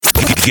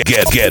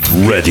Get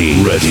ready.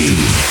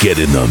 Get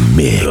in the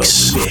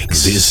mix.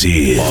 This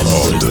is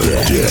On the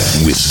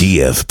Deck with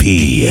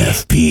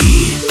DFP.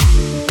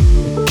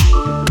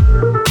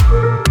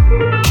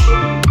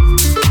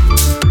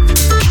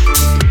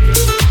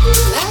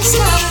 Last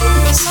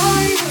time I saw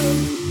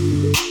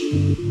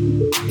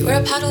you were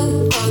a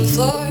puddle on the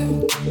floor.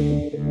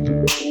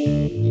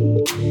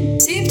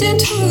 Seeped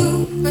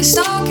into my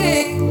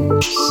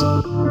stockings,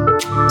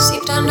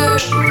 seeped under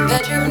the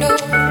bedroom door.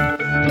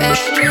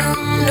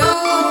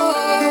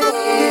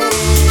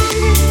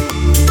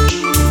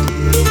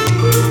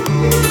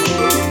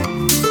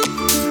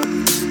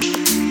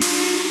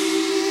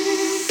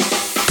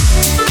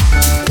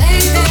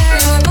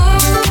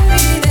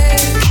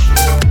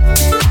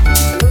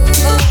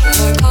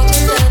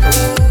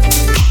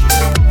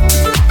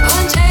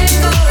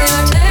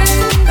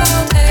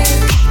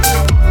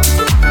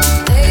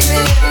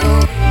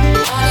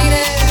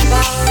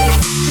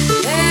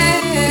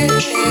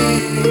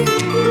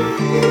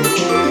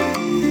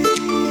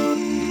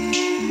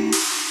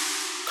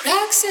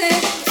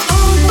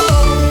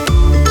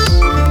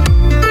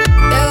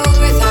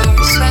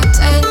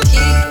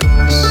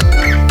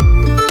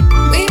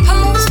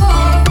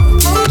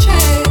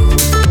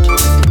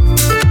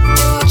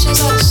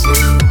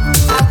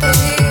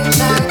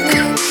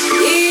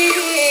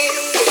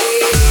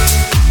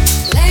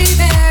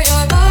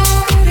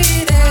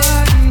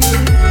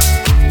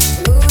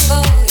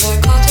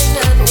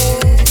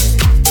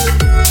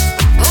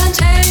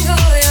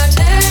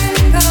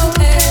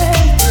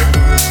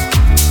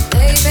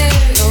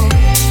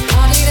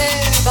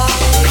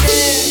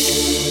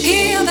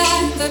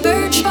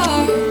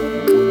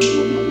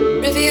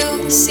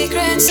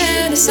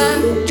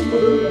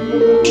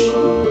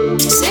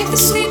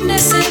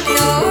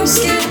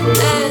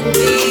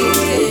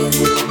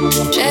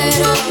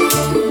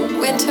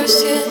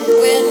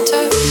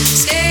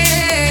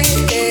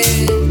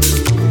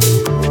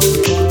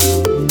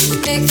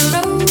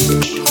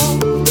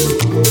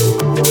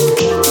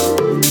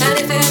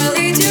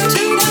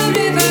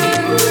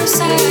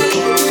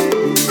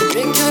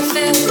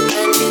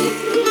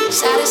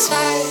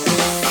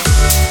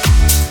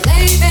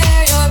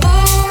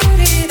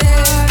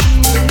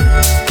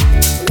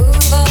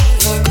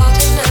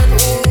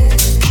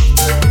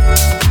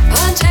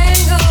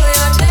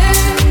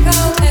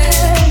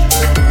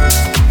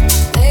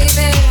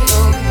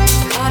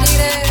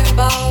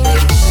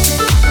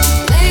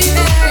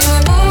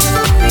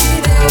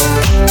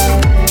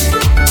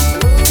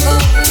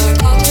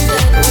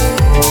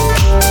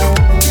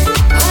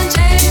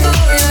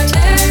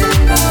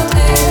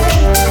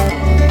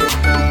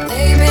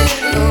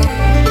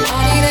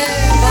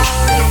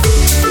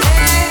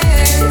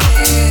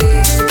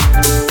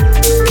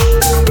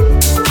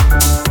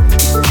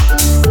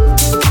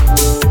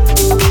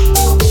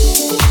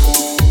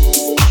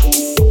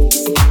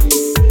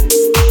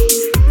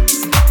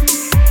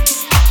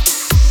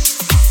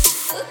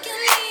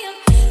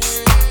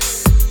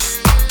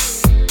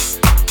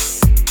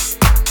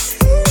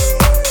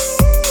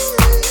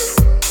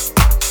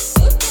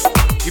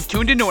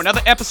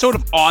 Another episode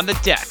of On the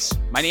Decks.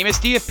 My name is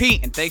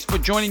DFP, and thanks for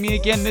joining me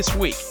again this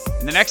week.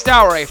 In the next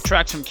hour, I have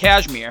tracks from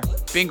Kashmir,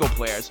 Bingo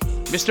Players,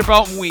 Mr.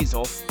 Belt and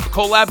Weasel, a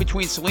collab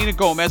between Selena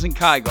Gomez and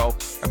Kygo,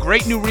 a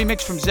great new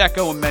remix from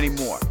Zecco, and many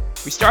more.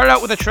 We started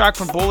out with a track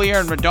from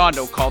Bollier and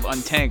Redondo called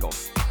Untangled,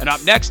 and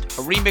up next,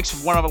 a remix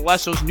of one of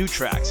Alesso's new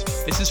tracks.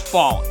 This is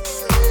Fallen.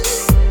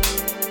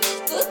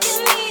 We'll be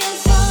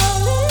right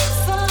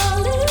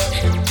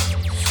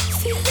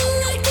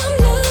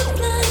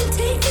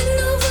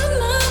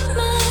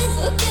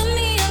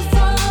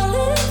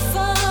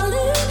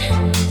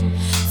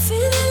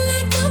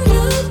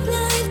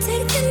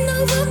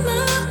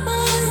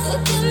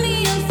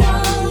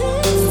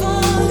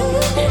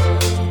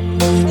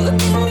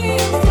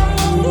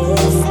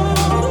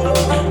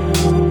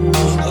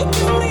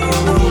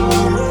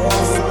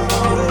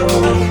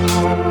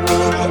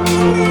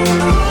back.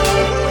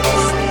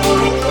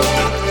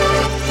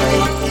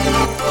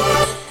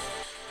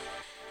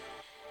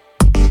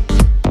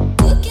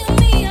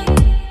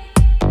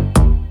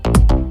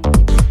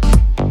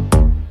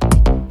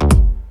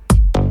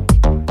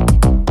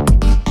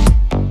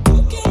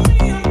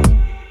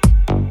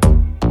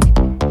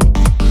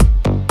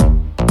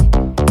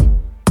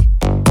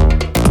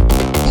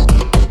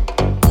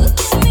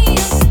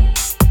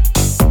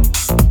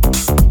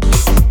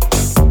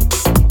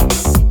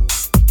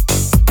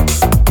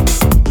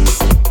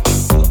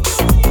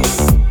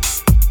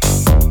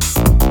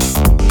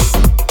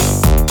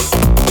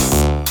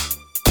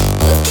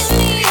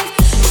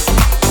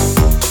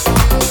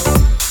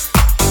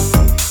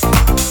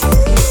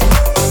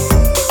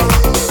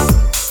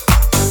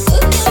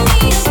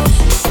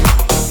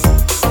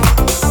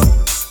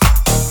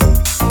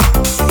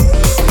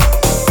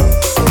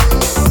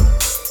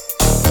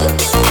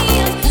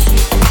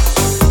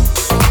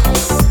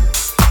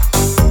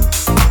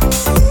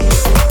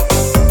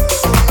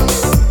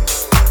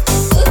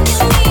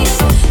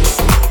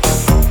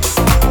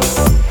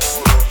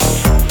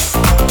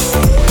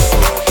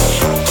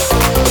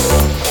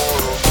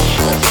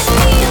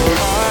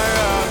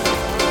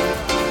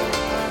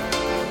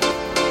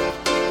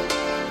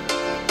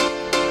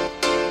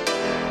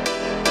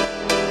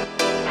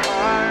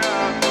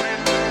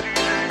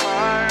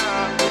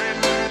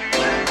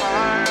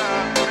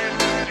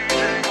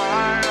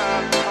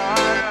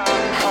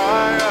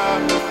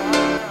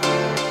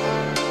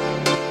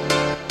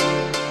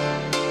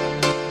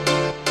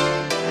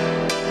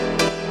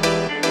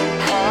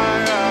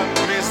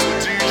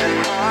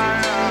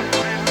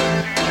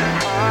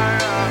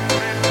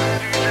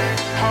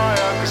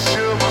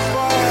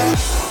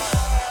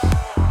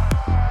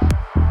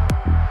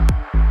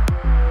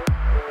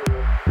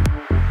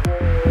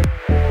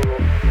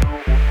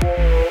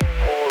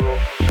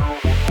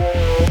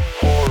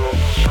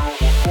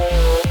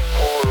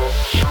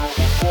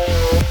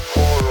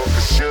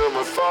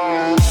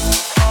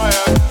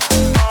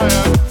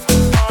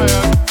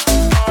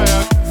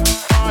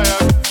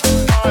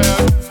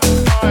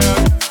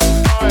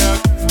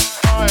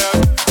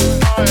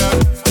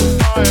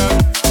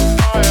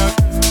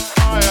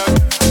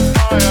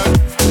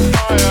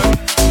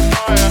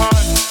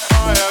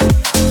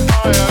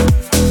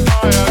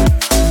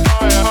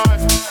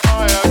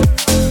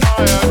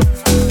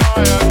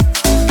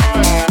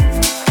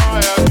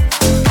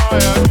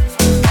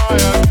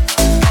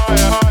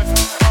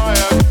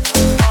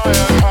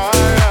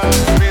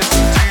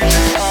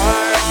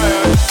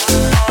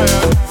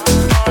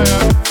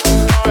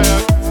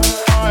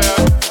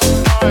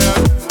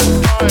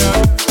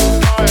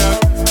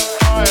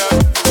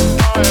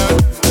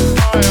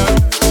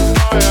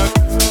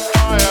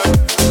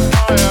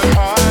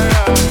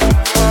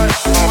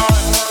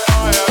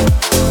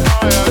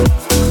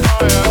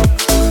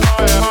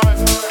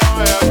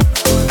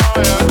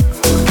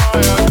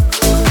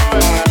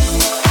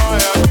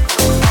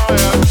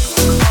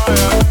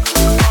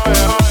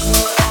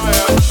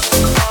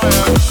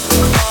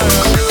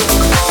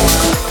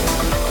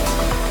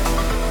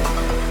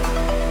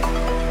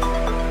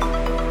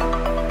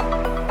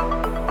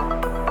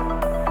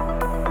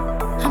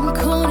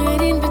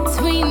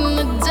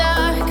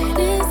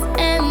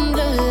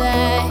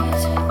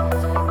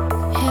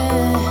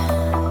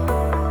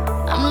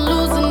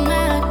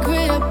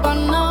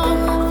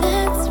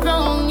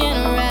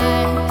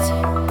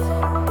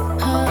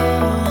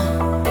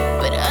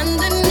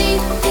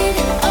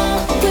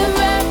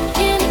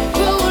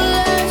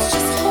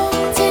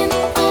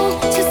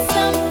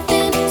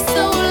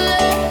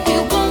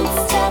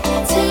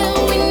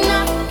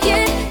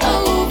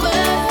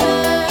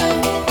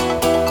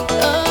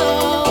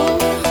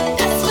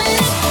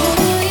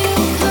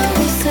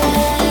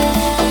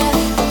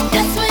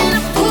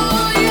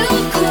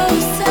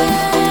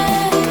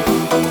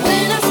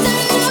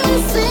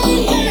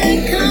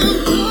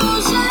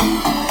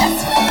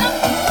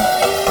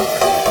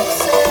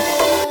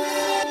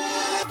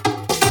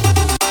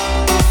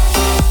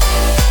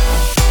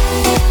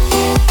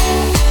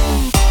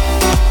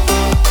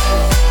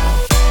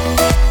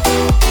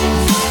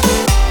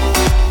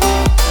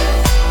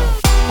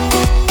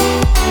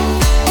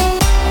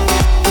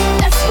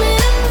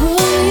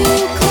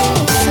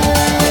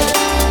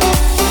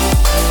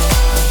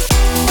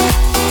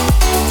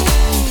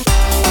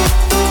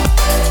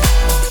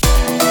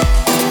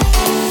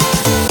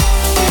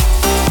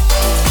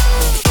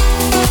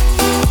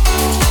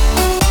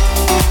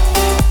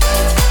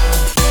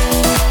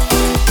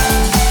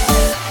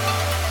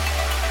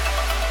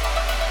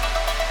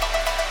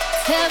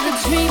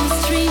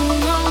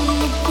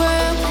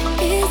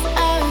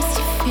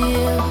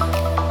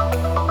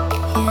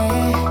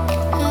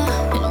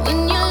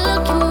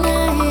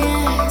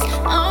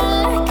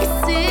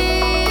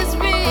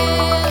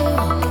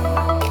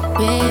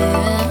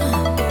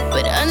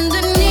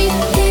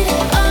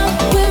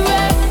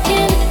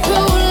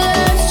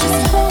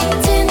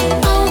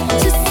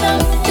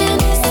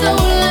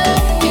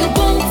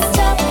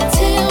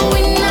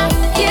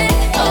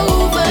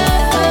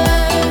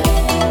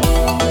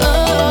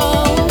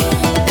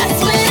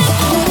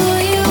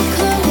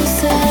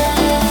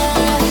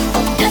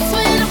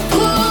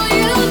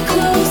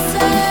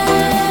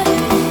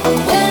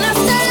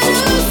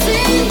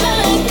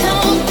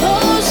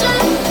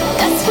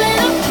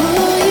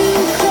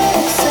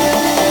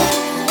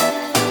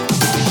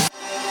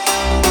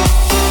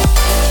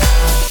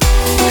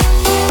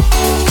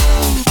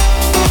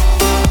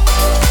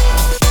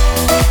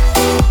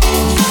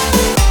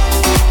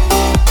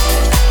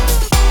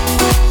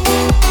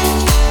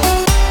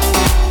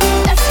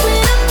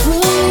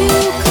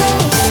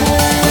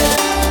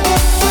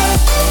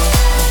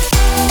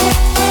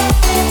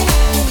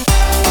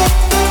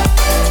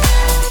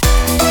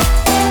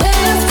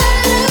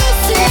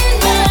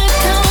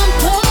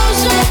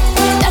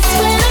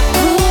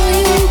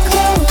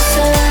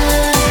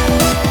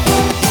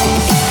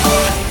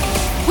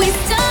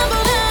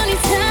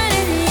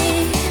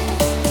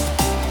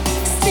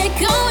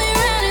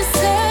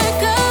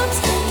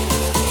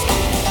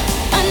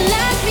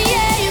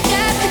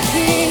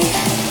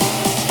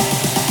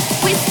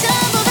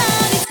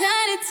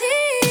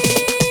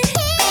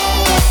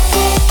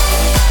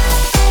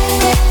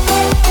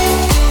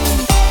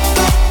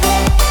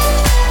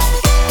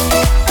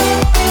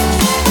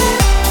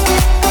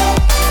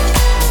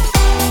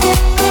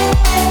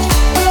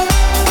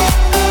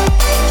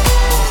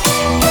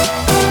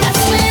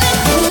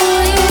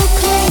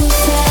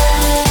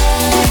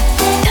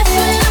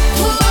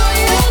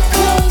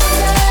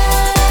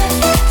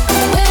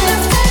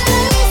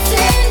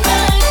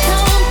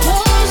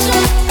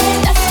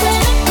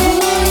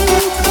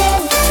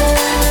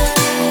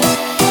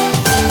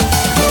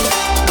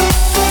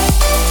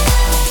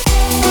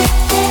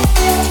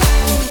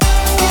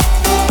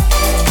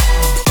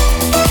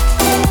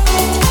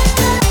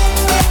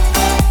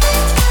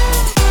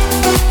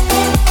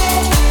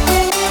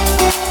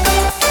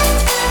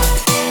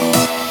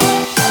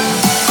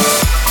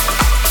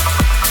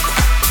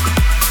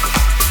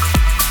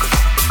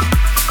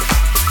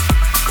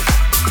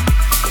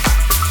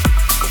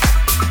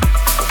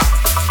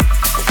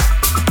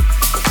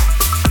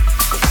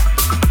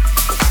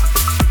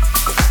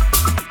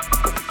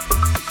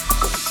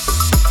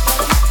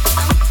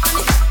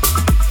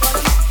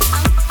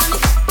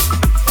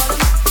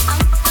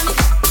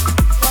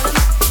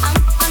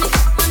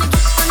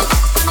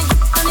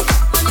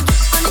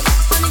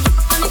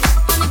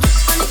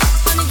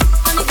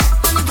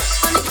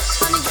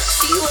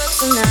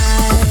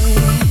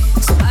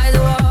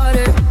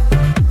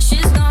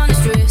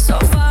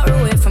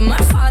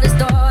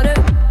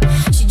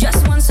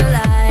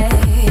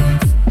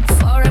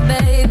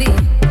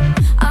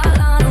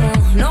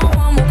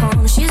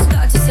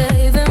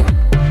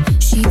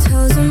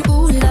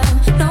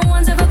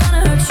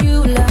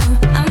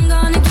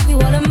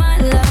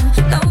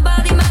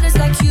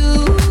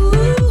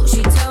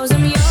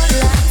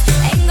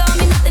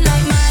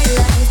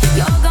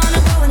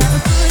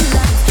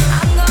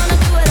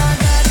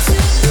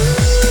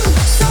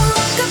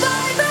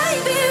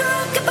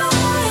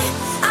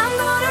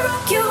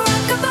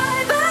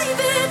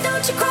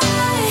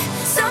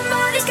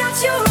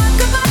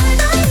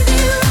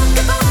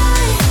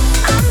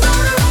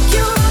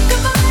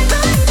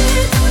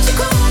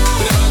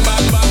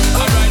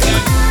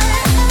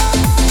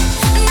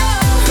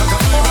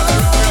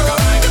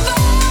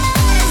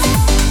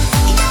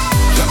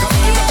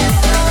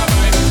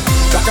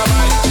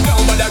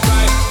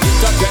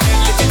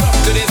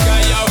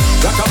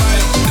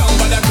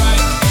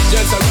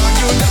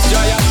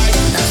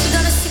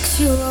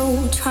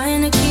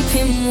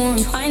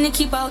 on, trying to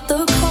keep out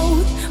the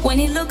cold. When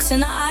he looks in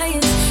the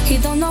eyes, he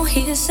don't know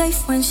he is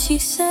safe when she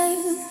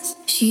says,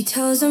 she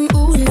tells him,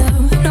 ooh,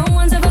 love, no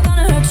one's ever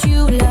gonna hurt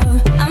you,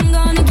 love. I'm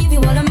gonna give you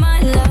all of my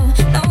love.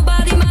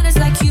 Nobody matters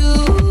like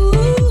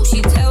you.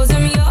 She tells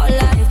him your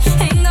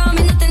life ain't gonna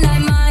be nothing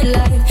like my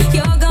life.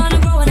 You're gonna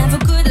grow and have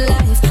a good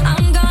life.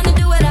 I'm gonna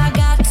do what I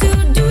got to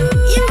do.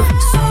 Yeah.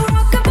 So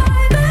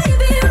rockabye,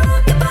 baby,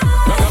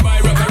 rockabye.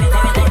 I'm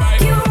gonna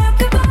rock you,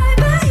 rockabye,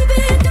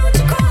 baby, don't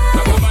you cry.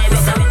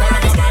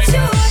 Somebody's got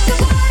you,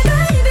 rockabye,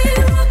 baby,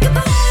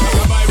 rockabye.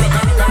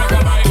 I'm gonna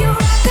rock you,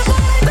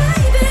 rockabye,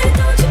 baby,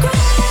 don't you cry.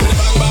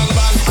 Bang,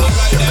 bang, bang,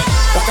 alright then.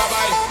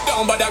 Rockabye,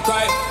 don't bother cry.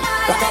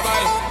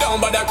 Rockabye, don't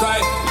bother cry.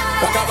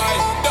 Rockabye,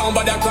 don't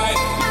bother cry.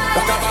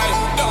 Rockabye,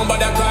 don't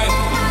bother cry.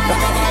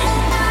 Rockabye,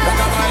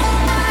 rockabye,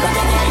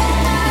 rockabye,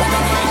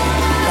 rockabye,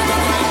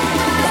 rockabye,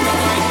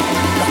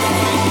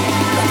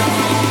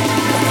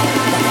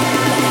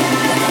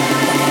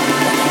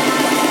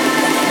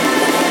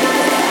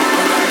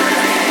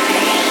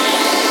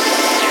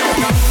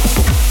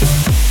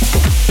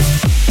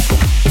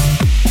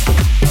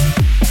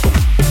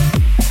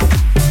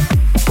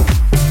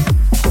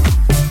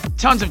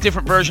 Tons of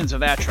different versions of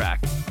that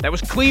track. That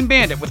was Clean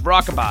Bandit with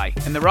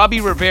Rockabye and the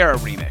Robbie Rivera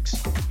remix.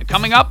 And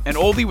coming up, an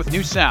oldie with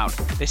new sound.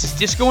 This is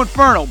Disco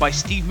Inferno by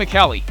Steve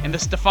McKelly and the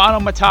Stefano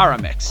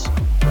Matara mix.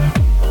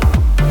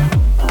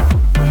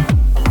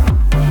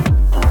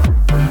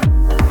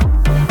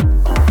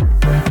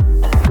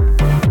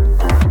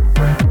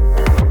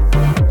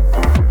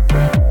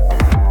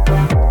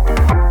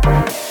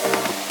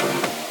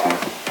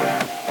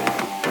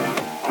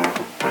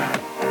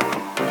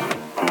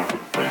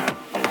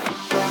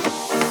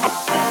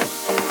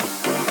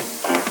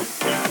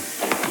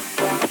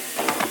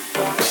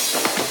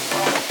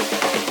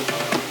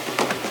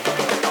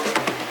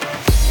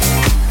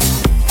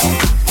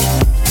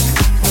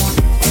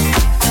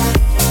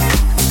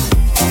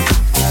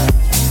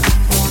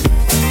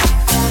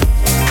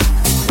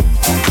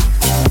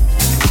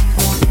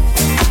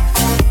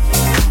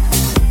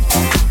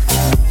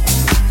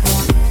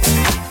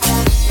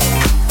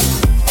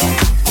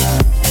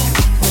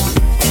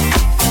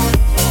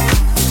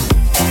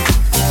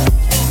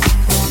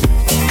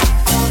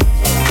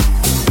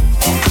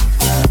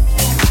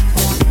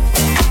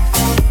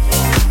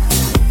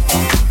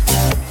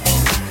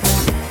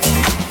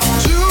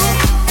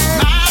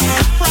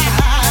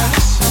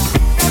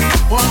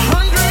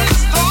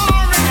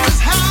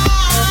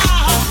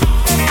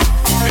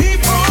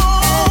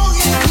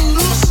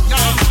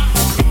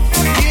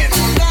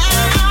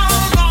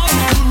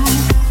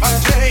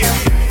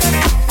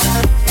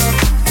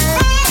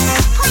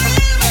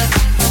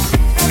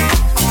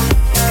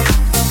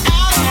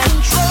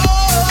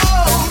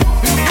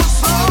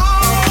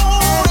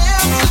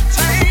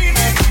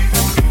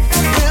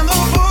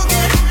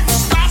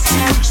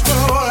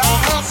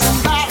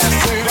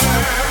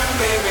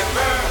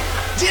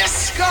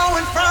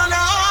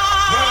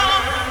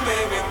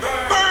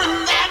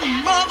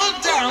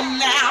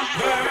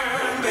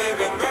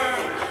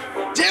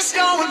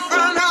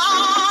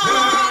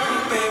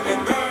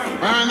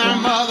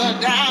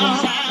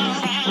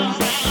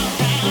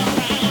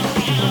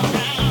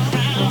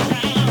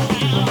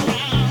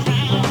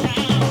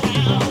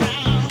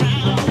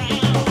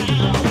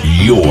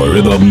 You're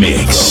in the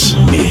mix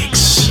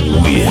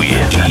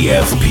with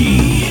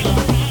DFP.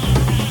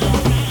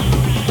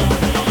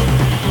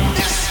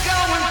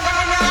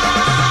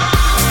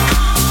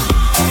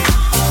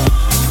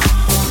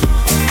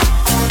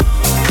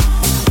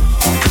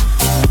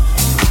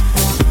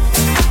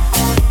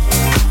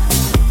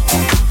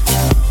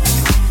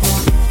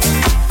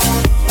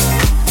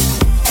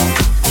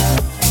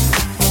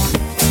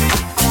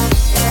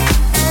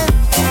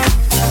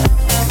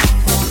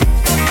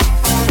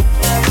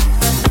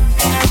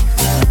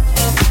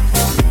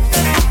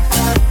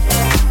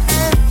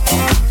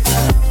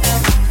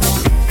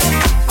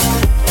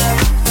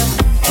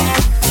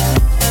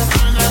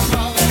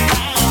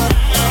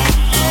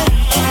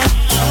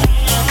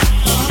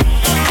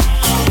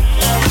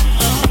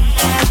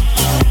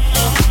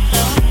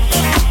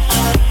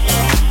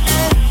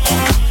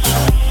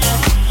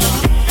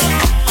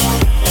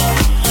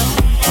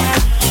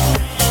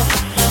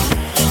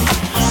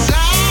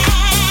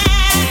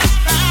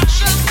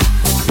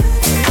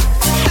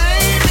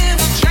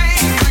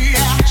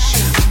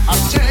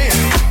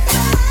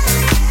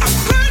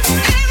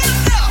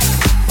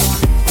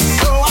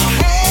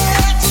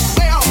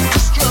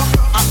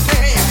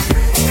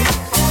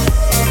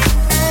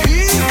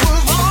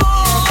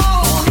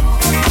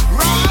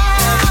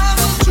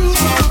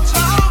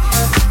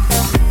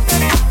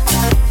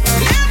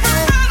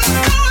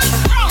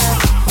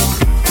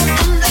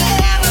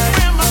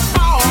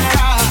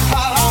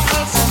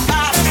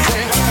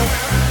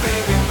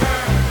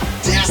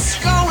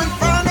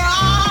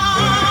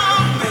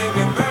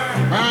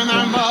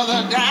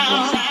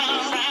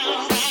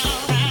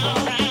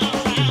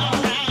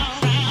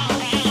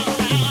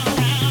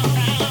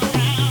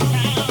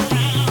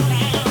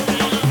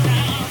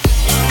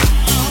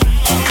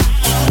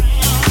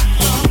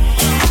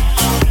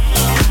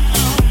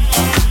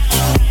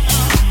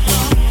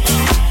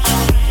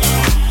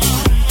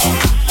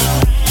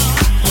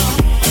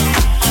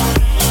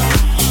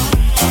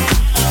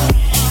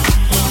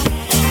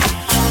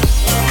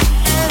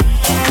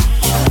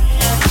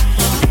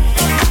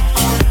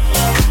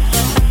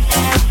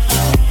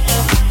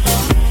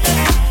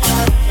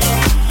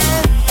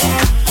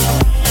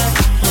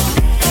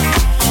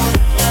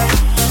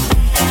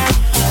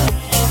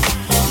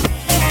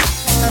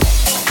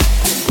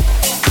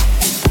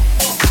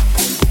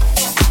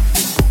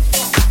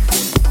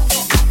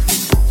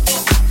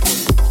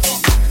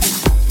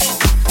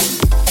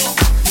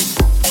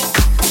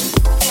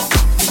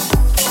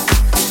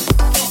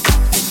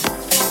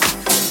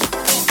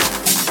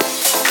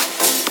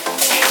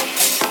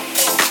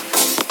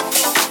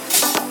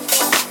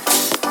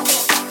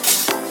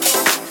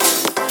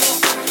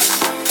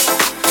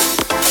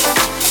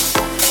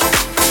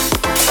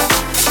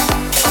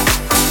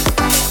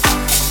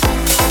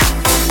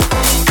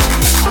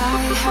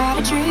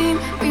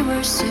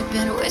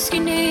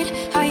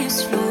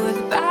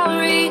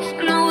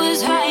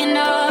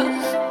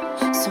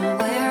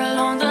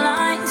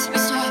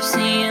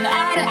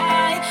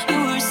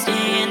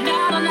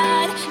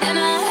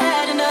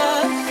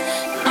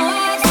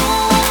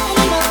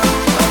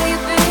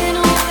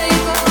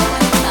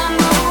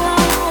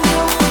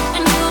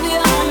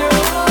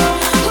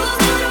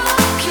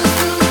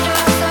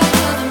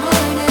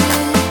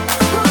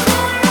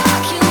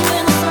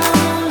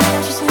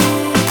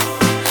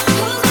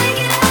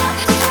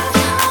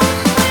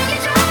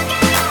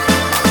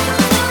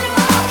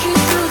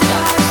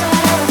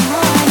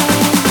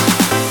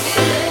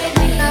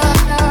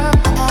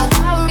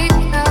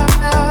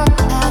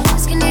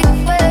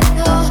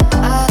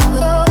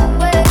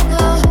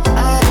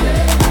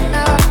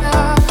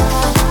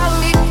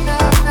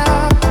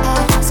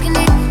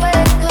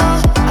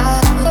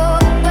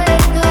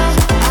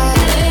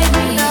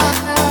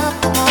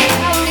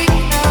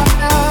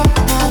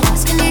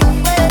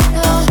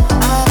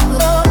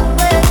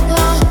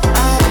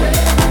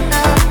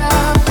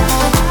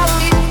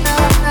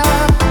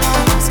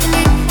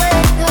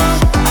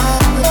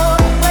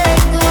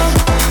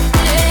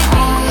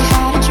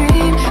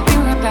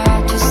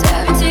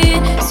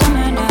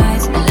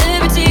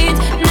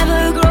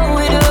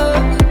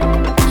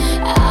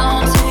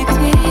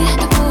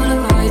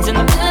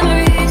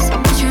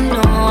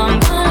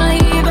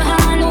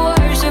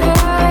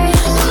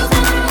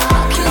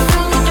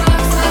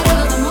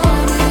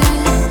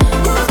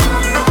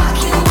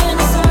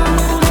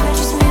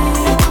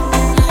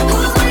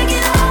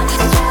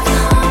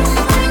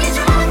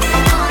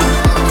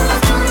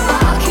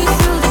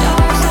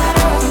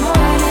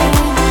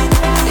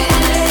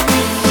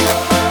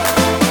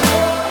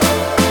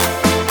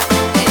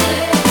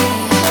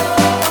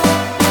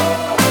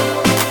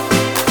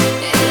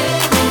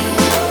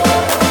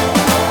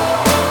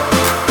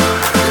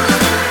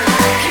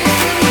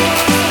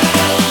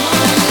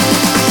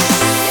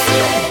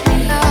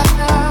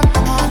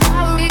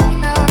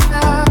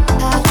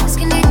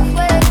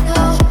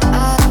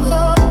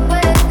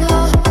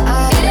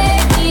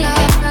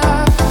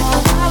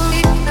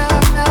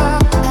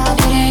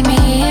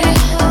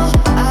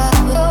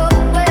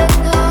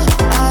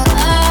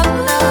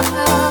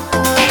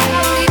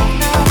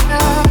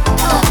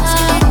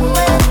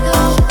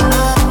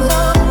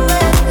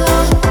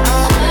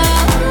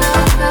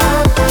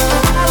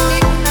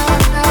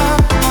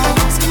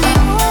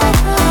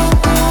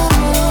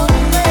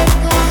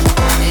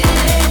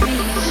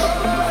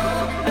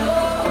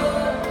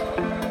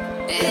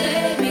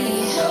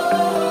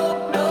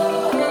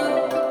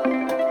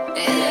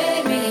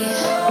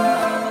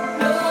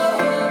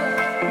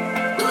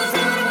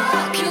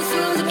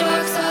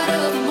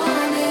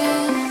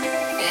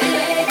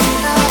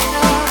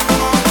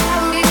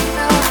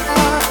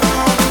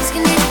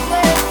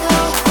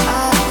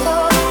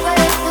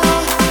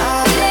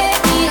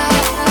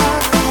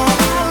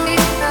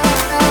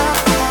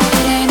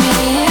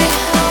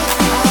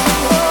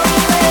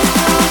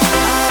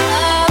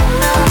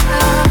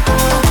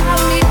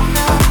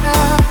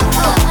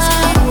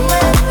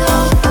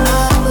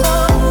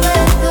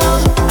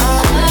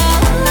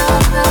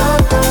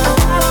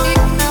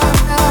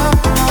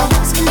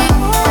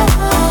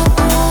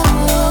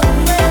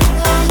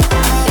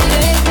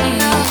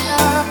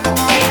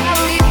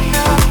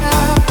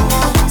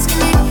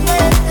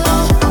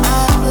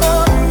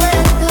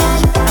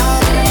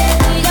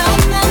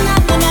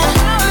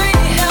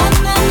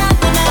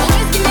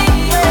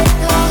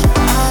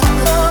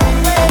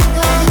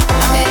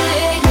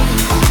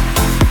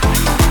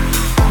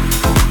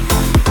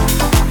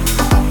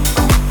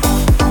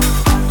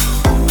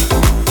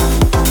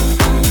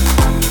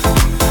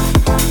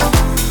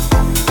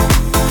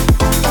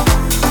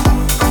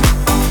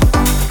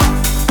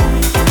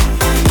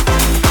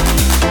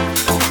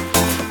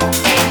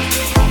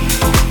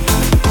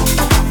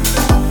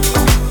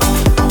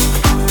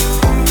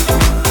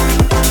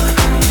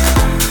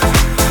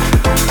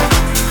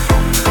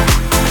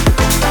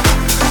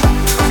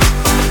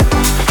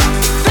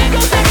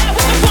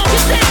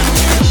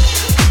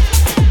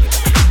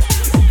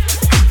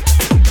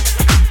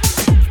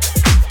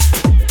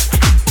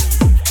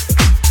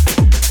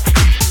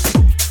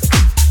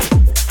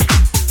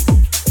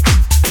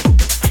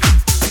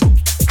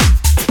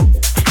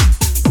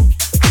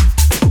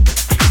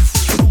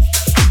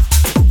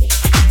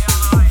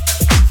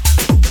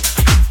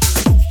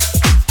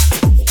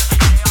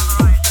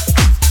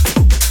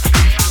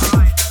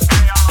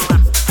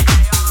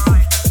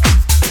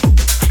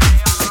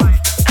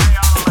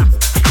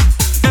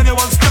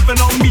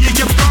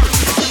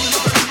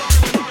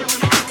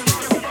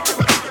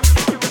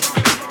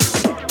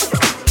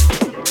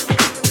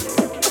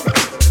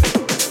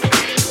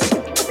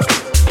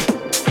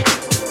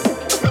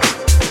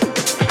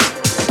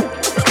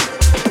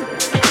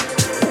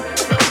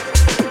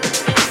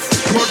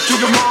 to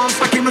your moms,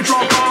 I came to draw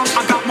bombs.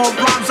 I got more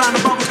rhymes and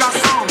the bubbles got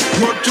songs.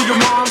 Word to your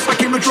moms, I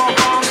came to draw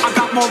bombs. I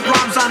got more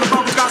rhymes and the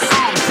bubbles got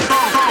songs.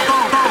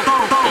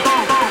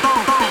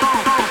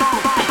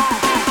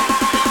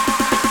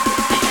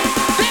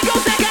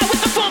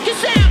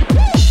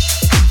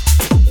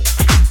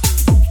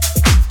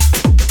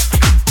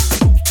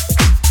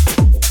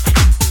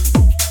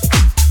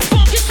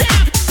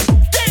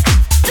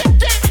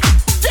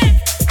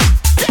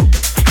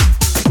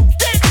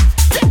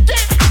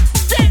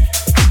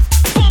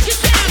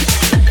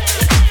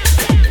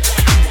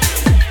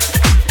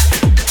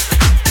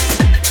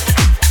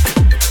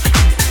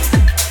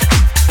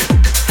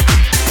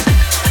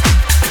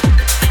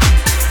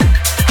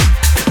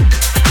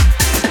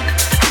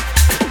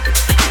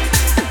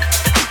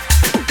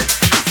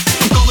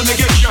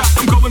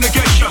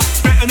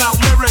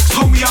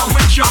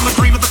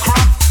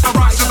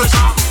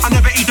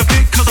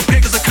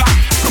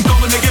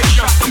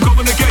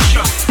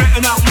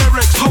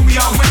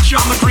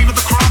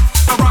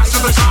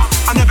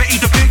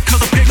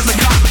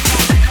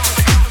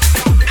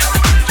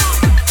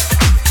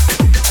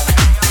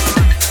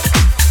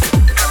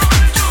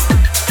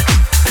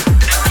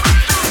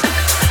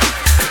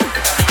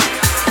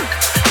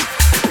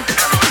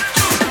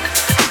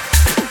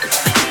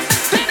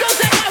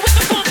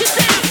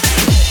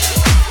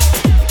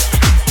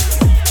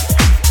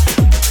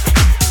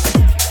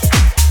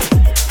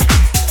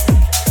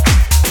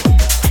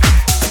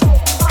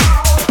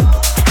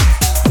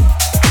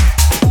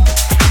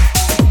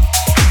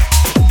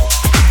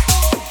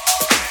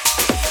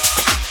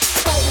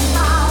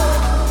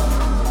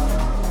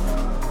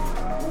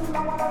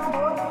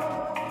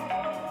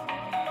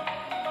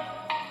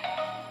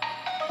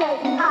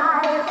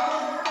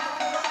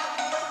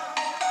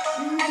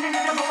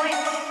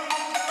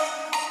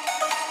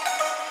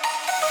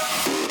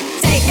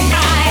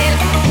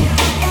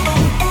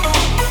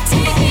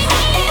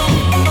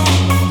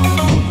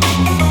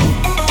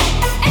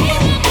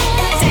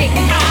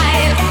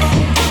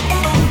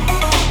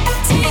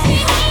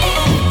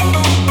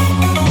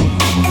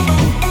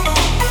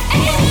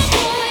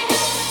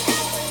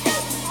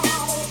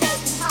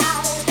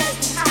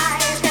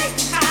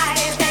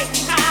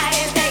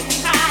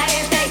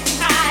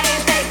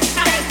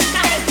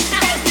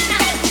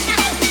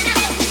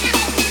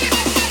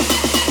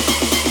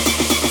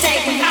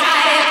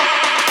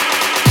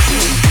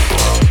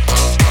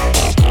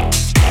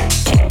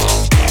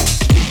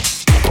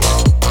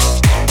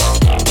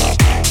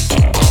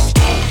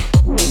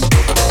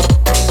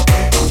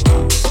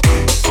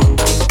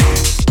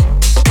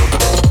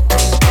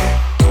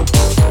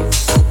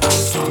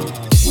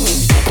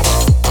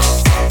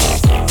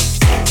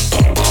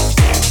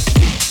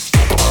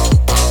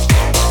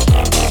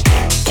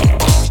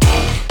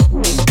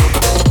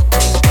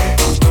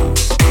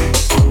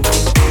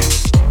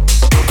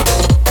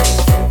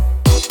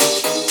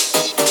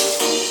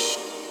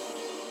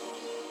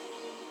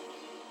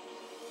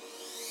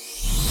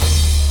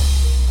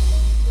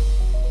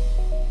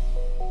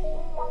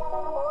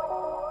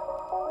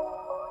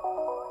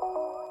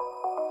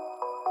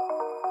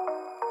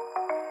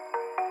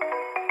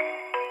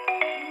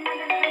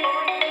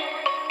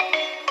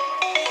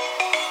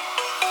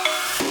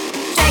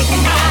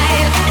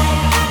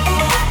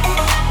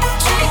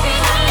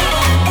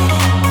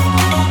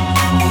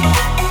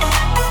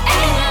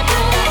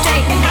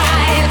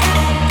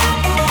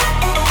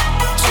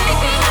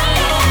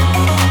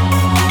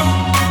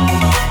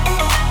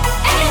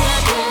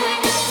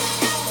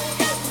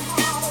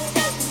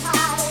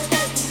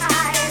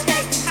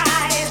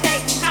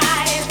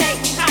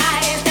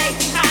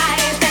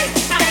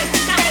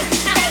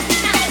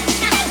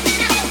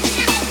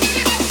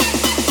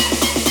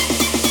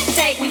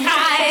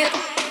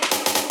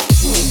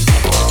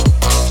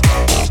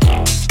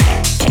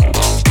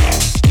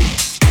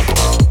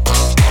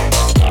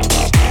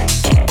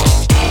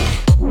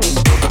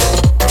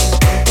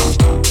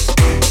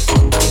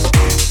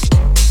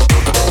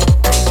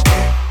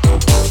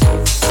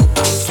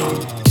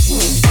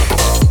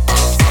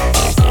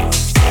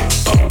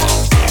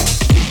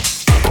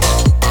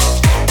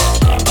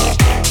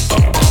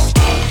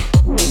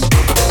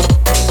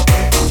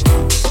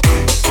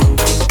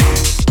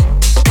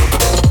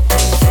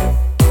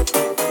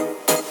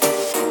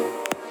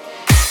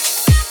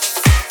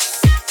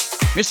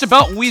 Mr.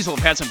 Belt and Weasel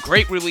have had some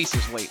great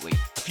releases lately.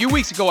 A few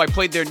weeks ago I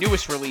played their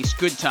newest release,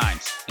 Good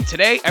Times, and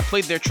today I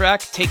played their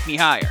track, Take Me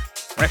Higher.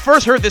 When I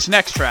first heard this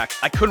next track,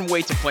 I couldn't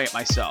wait to play it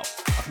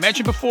myself. I've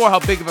mentioned before how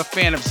big of a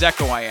fan of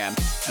Zeko I am,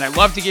 and I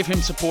love to give him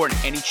support in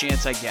any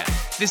chance I get.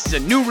 This is a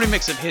new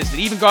remix of his that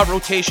even got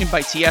rotation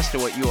by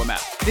Tiesto at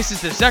UMF. This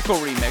is the Zeko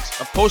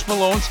remix of Post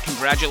Malone's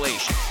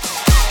Congratulations.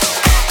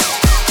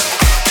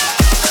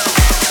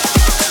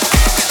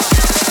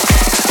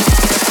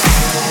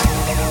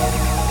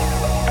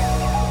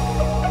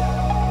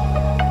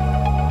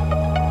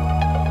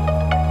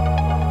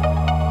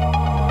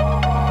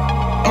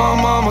 My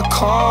mama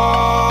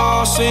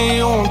called, seen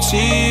you on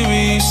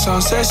TV.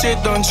 Sunset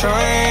shit done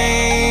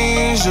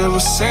changed. Ever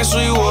since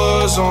we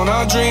was on,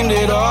 I dreamed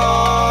it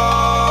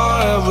all.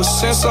 Ever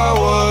since I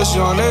was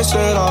young, they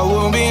said I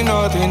wouldn't be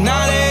nothing.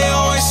 Now they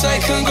always say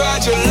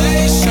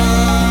congratulations.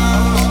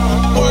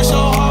 Worked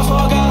so hard,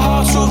 forgot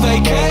how to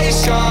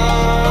vacation.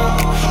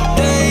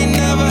 They ain't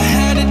never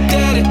had a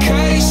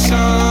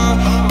dedication.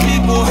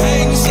 People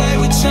hate and say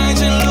we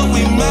changing, look,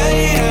 we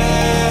made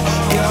it.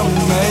 Yeah, we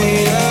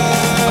made it.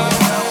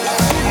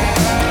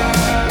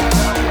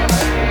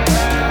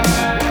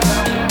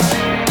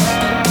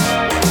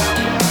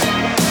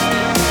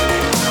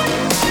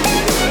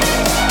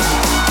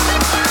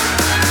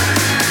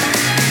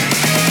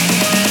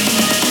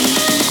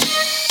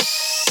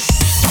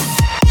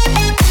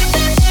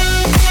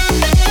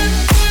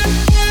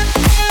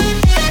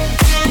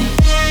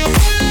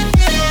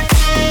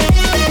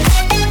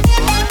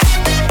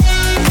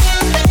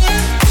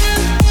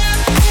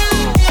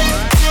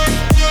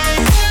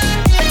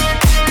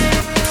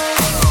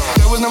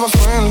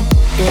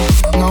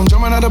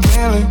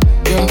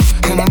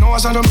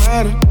 Sound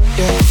dramatic,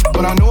 yeah,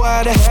 but I knew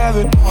I had to have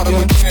it,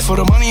 yeah. For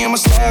the money, I'm a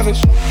savage,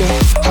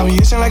 yeah. I be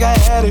itching like I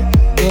had it,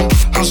 yeah.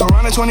 I'm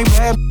surrounded 20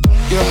 bad,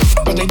 yeah,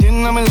 but they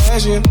didn't know me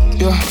last year,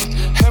 yeah.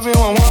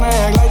 Everyone wanna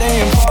act like they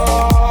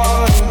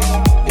important,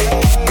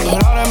 yeah.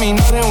 But all that mean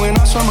nothing when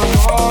I swear my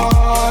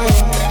God,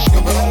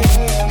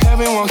 yeah.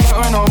 Everyone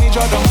counting on me,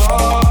 drop the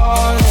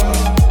ball,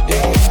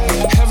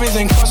 yeah.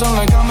 Everything costs on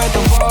like I'm at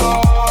the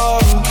ball,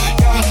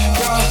 yeah,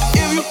 yeah.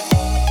 If you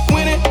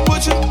win it,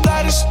 put your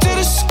lighters to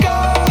the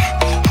sky.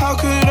 How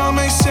could I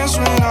make sense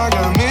when I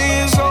got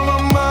millions on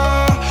my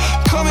mind?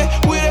 Coming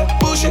with that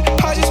bullshit,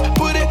 I just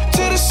put it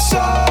to the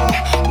side.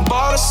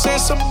 Bought a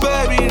sense of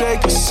baby, they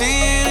could see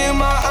it in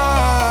my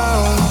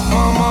eyes.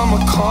 My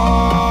mama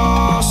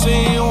called,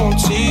 see you on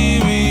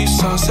TV.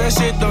 Sunset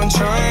shit done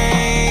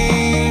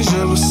changed.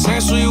 Ever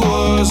since we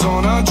was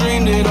on, I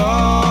dreamed it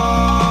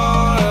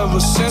all. Ever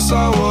since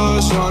I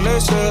was young, they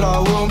said I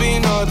won't be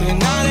nothing.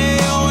 Now they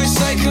always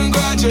say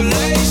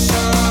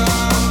congratulations.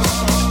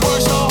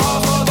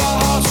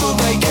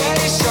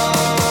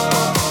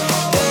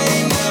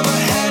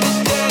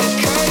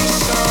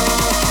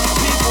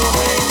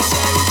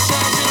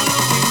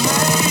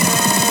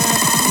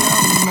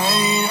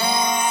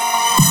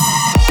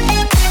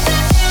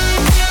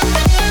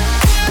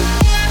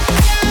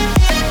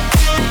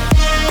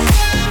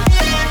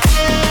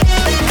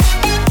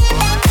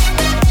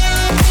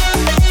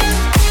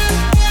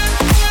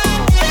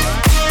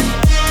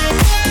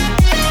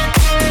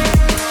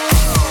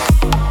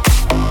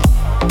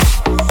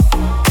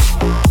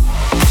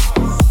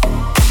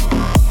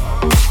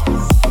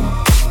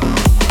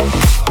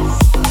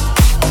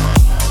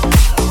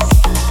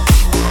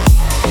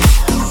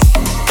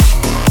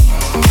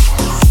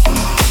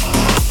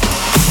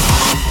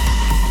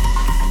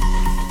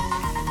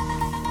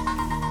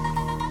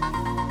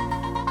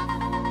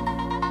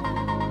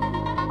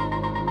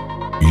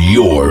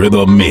 You're in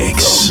the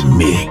mix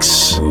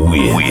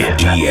with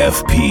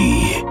DFP.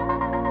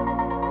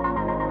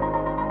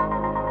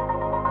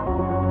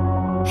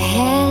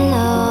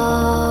 Hello,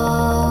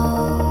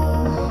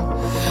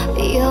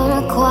 you're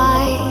a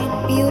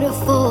quite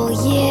beautiful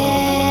yellow.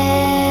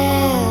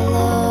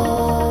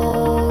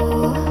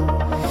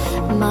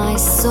 My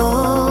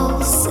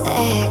soul's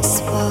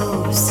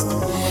exposed.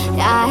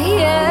 I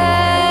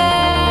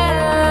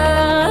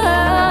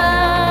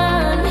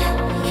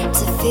yearn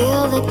to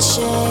feel the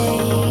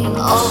change.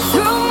 All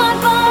through my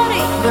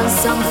body, run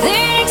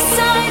something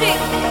exciting.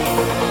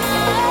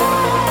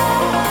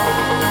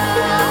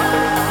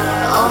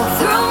 All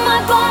through my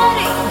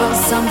body, run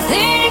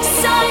something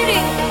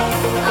exciting.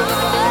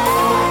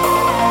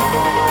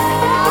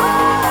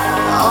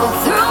 All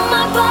through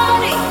my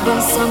body,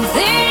 run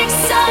something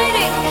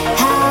exciting.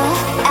 Howl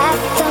at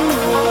the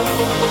moon.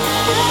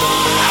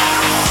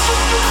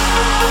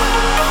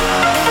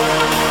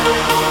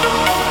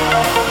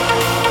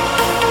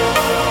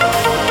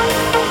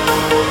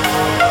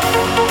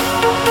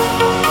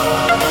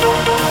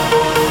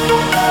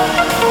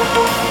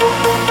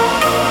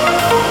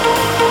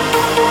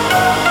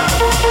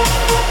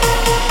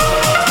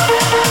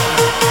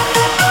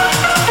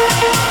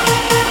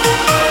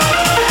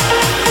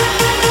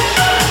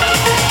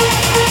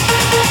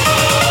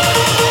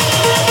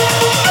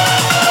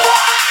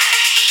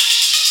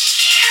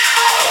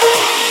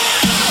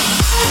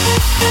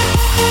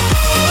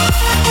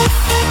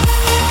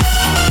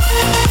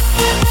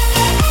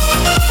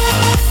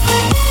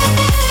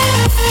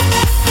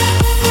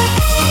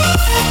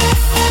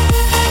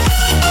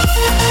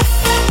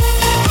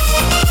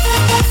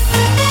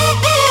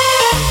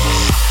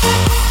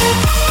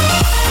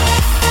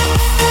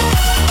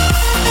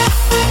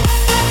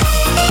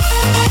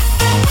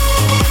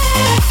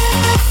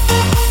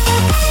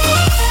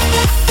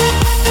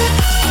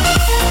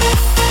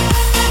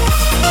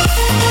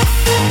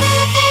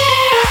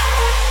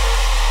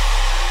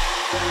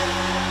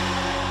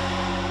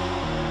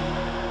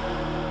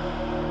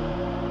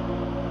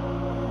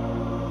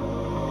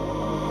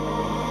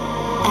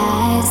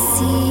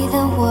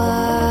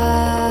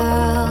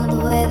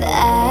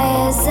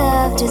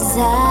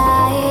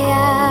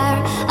 desire,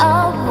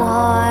 a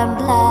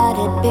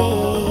warm-blooded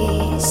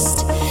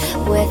beast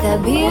with a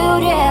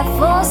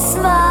beautiful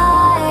smile.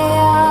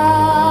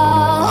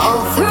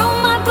 All through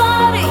my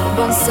body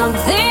burns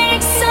something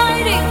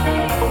exciting.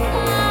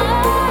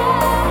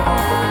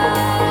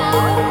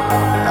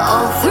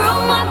 All through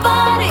my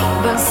body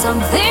burns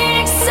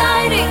something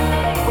exciting.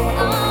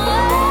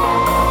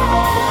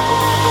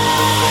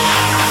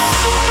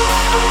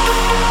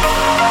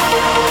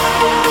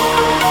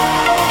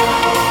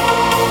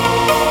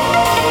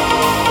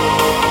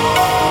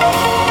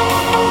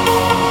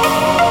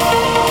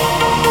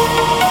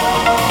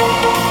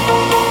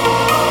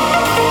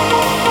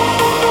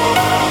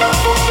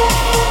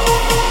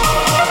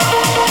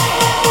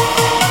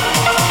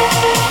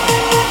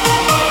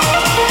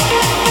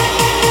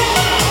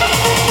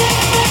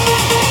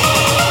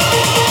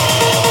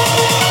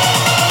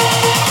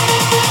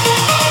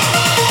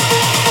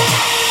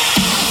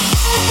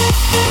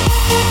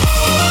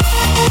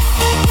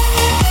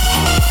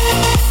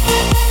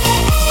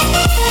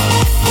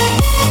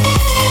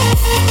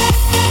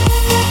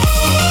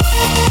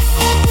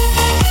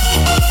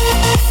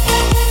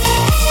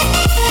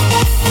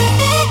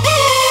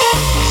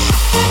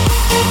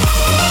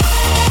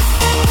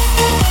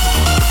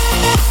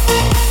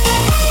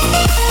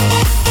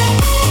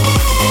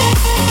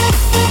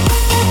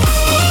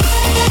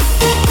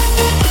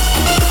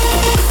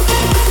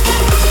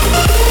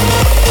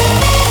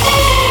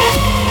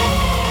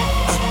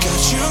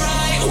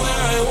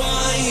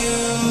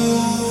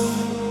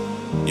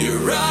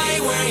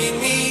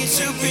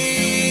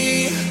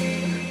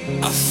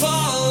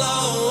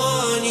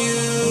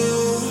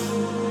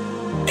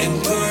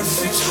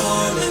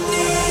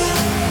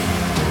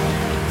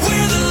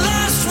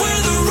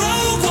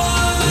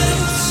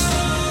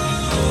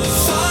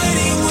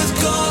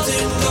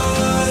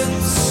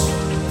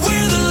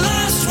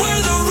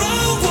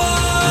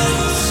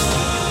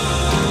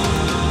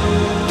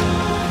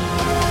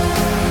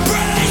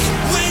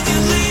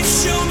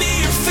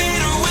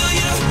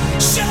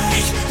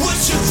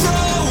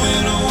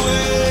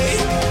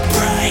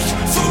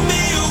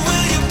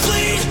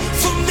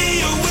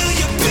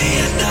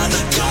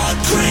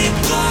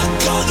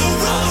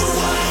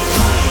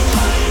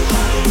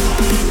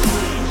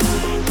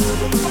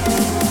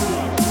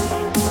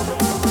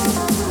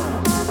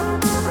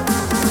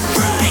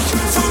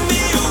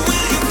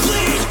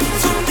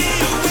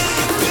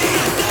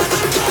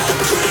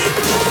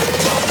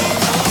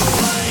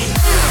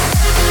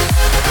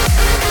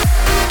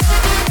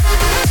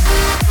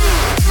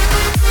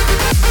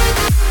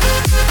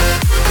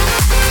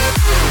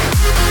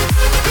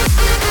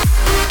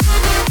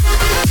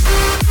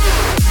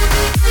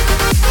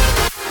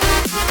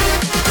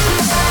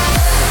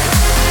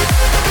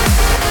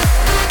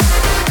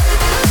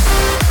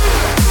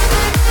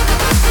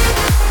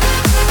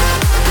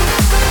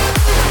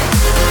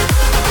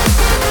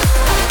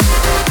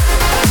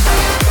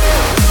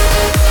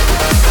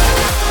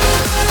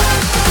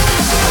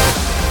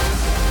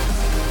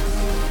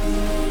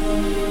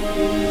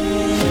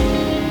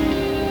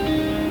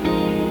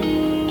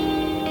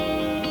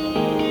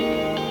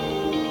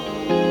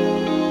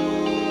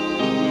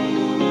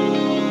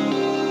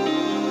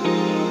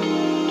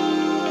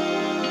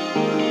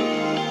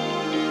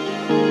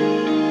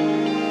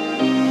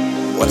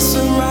 What's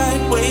the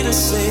right way to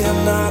say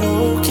I'm not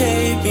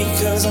okay?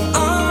 Because I'm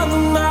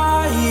on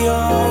my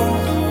own.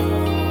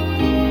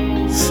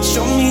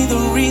 Show me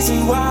the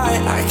reason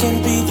why I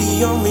can't be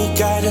the only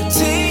guy to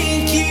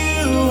take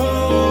you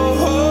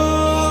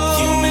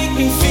home. You make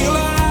me feel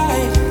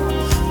like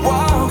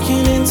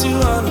walking into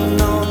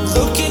unknown.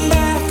 Looking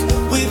back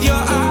with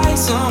your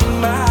eyes on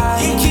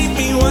mine. You keep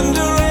me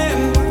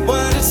wondering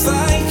what it's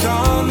like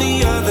on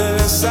the other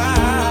side.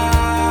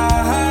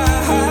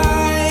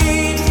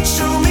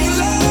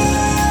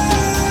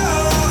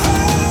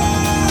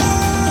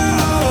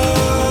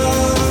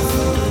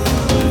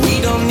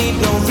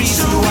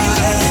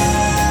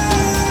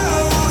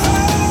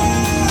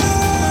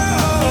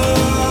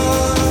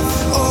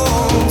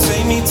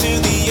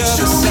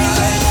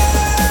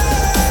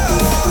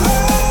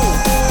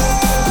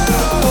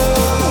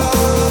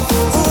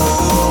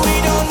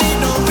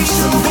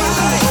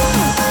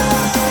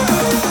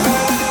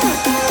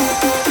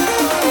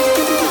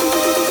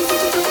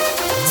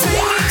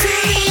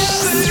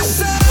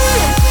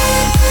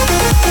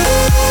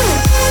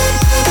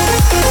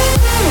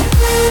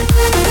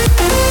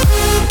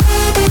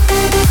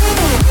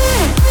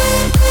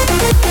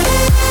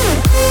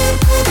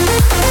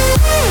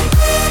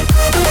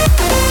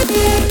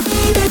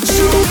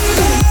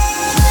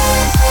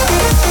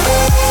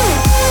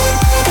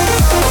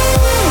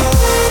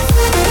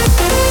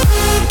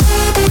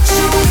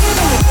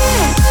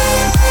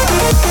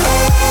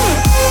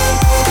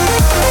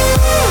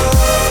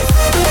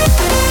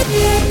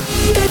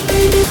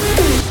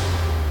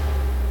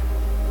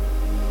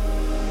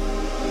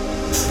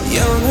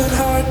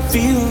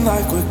 Feeling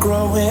like we're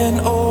growing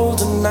old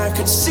and I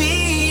could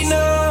see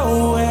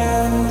no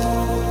end.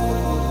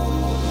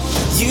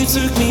 You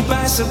took me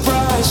by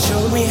surprise,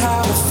 showed me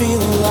how to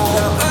feel alive.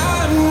 Now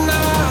I'm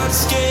not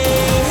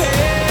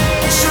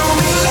scared. Show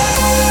me love.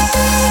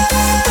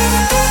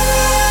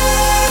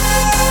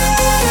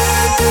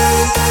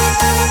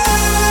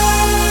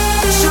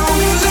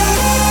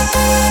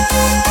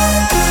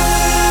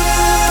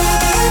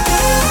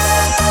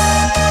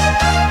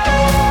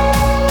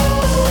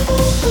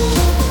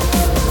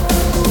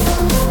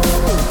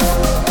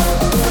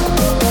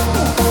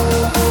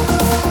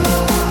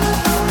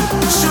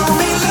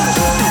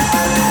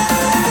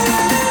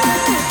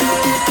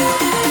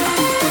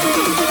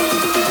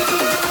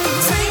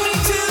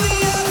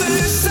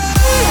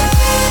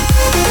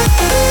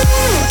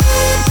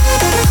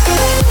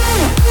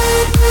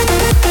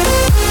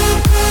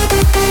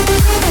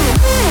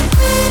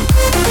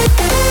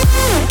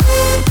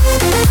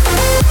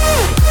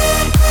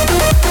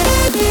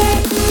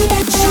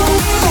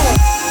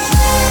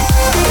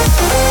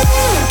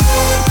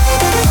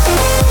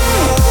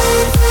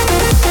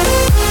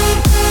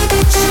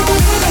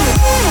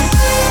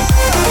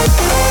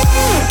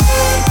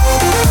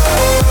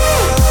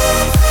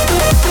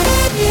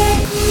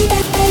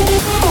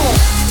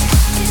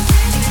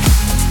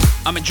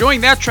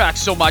 enjoying that track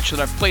so much that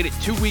I've played it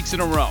 2 weeks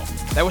in a row.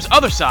 That was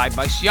Other Side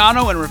by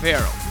Ciano and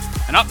Rivero.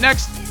 And up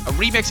next, a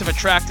remix of a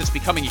track that's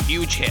becoming a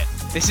huge hit.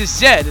 This is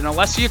Zed and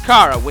Alessia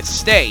Cara with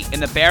Stay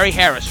in the Barry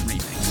Harris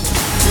remix.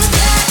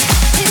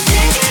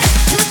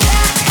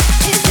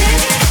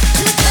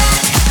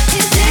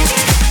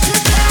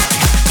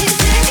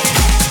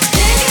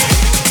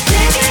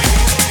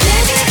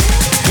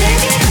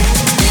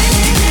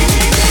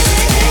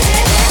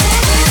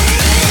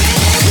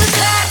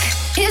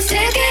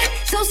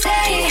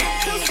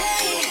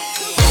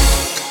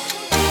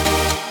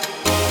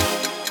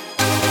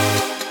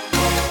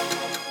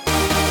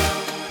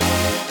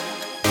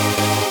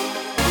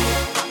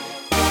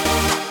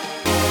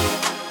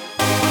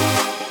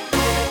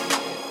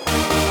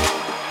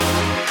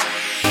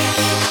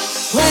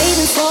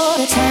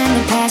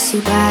 You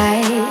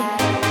by.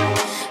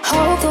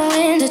 Hope the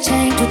wind of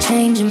change will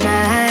change your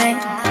mind.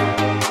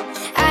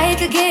 I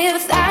could give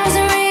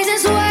 1,000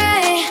 reasons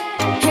why,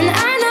 and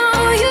I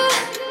know you,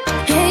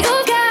 and you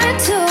got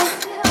to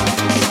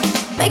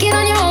make it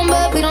on your own,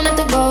 but we don't have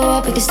to grow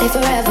up, we can stay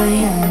forever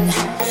young.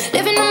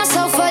 Living on my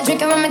sofa,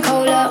 drinking rum and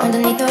cola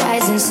underneath the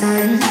rising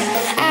sun.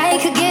 I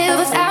could give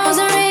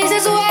 1,000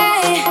 reasons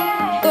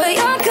why, but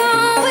you're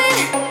going,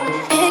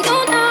 and you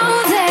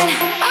know that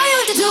all you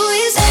have to do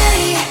is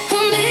stay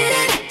a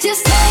minute.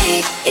 Just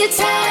take your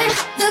time,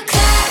 the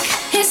clock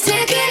is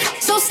ticking,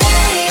 so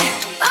stay.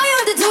 All you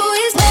have to do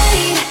is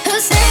wait a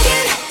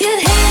second, your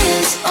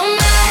hands on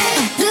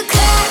mine. The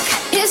clock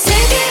is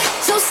ticking,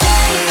 so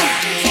stay.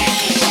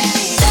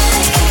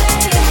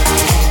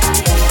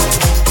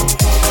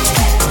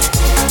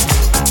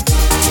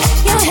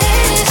 Your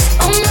hands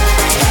on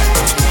mine.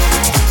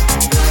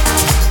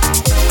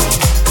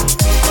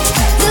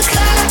 The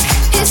clock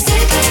is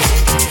ticking.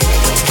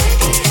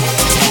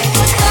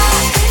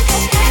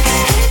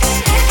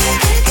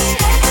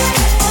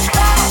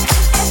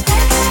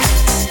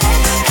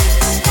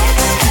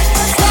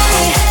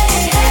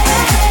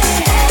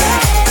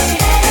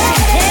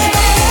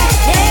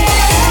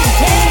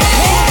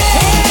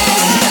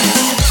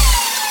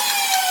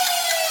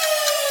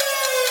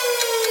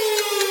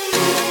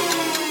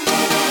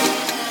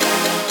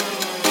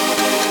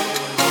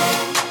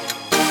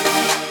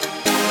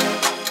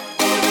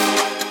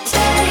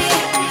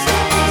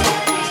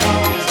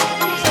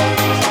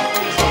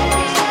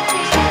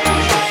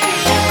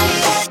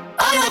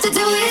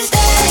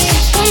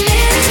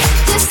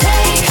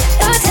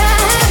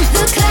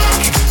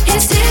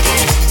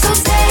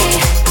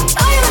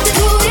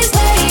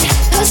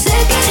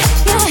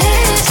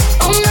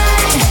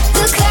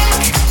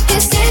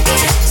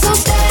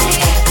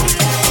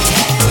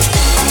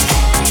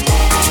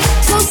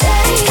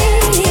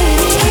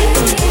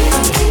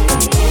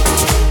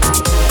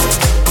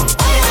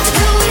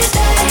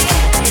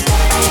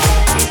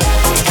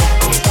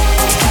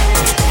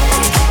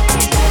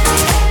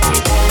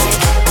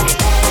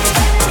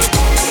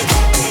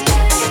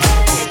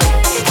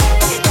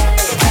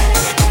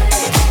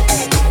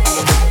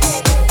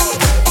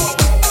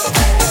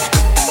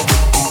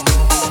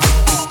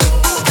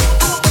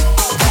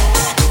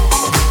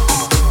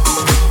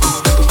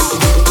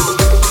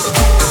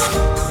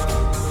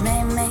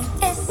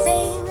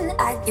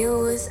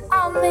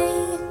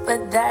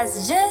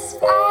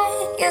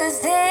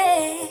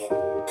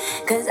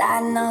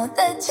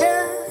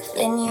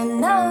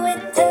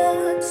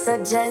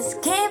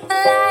 Just keep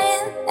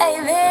lying,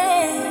 baby.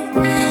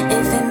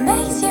 If it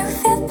makes you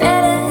feel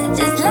better,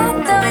 just let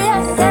go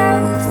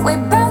yourself. We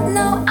both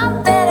know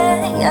I'm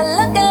better. You're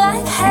looking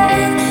like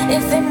hell.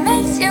 If it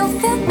makes you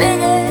feel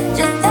bigger,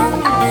 just tell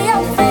all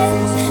your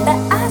friends that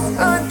I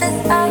screwed this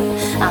up.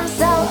 I'm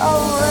so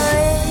over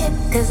it,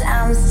 'cause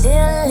I'm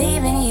still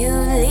leaving you,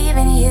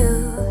 leaving you.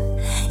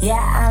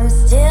 Yeah, I'm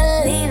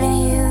still leaving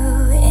you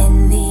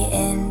in the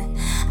end.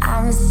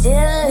 I'm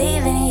still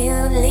leaving you,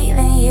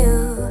 leaving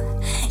you.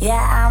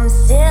 Yeah, I'm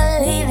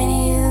still leaving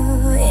you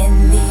in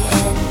the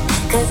end.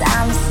 'Cause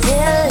I'm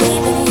still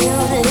leaving you,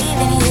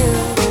 leaving you.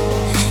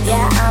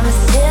 Yeah, I'm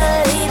still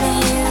leaving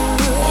you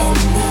in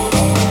the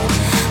end.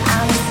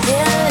 I'm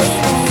still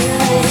leaving you,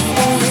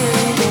 leaving you.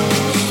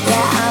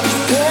 Yeah, I'm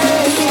still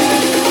leaving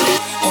you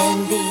in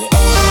the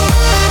end.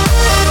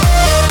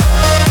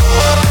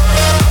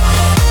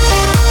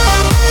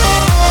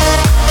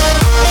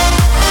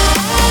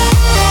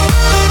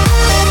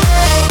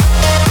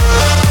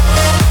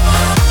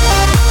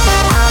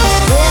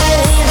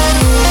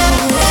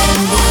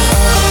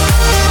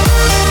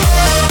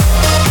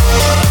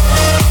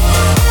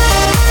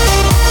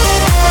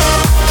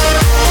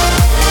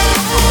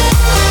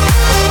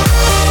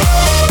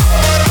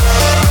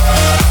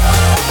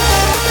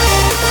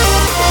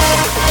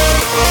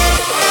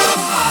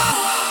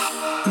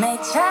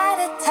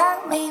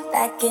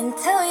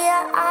 Into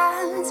your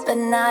arms, but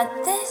not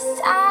this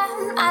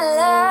time, my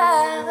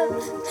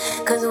love.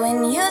 'Cause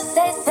when you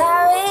say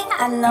sorry,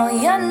 I know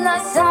you're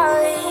not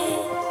sorry.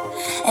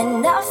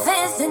 Enough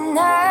is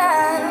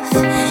enough.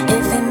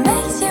 If it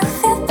makes you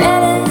feel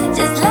better,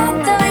 just let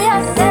go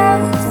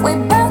yourself. We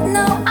both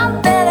know I'm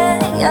better.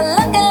 You're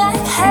looking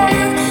like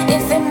hell.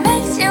 If it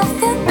makes you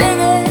feel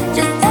bigger,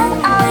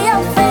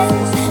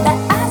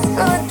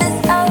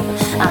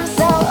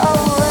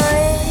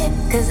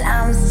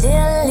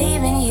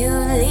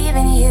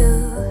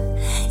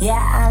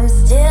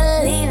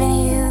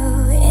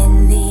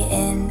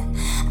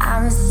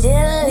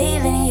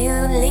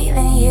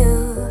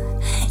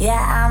 Yeah,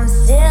 I'm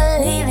still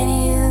leaving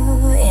you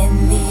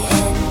in the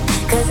end.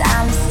 'Cause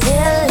I'm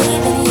still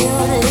leaving you,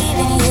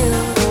 leaving you.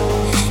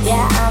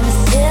 Yeah, I'm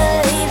still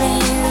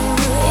leaving you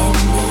in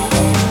the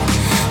end.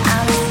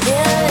 I'm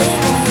still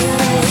leaving you,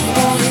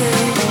 leaving you.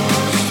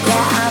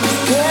 Yeah, I'm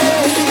still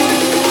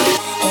leaving you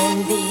in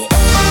the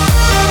end.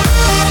 I'm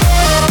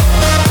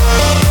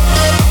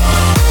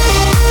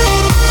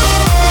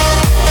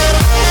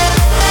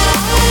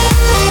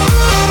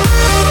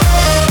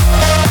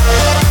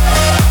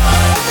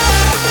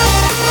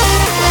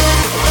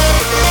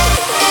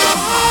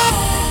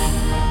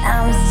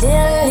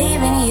still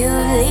leaving you,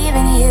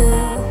 leaving you.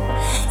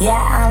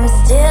 Yeah, I'm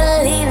still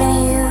leaving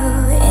you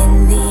in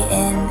the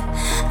end.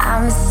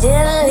 I'm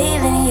still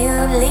leaving you,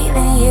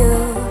 leaving you.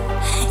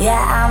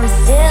 Yeah, I'm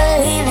still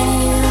leaving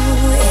you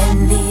in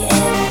the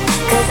end.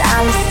 'Cause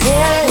I'm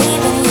still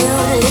leaving you,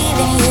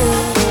 leaving you.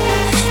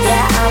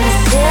 Yeah, I'm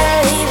still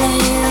leaving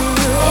you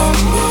in the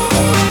end.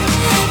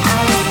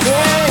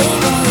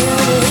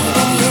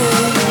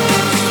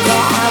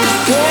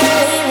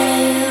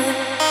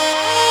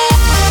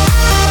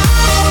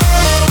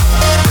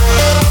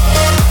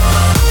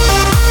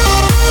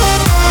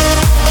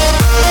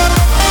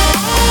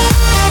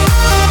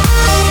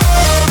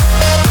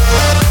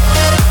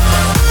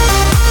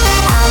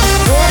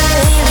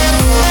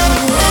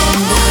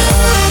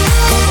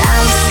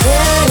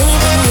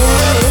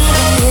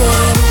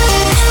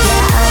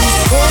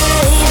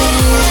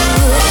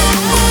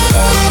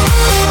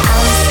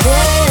 I'm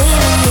still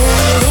leaving you,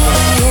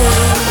 leaving you.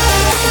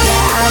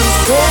 Yeah, I'm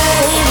still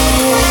leaving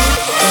you.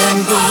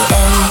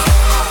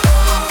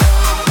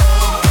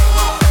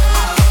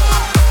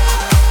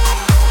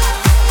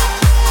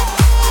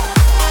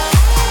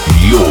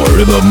 You're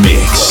in the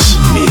mix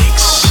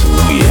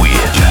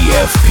with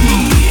DFP.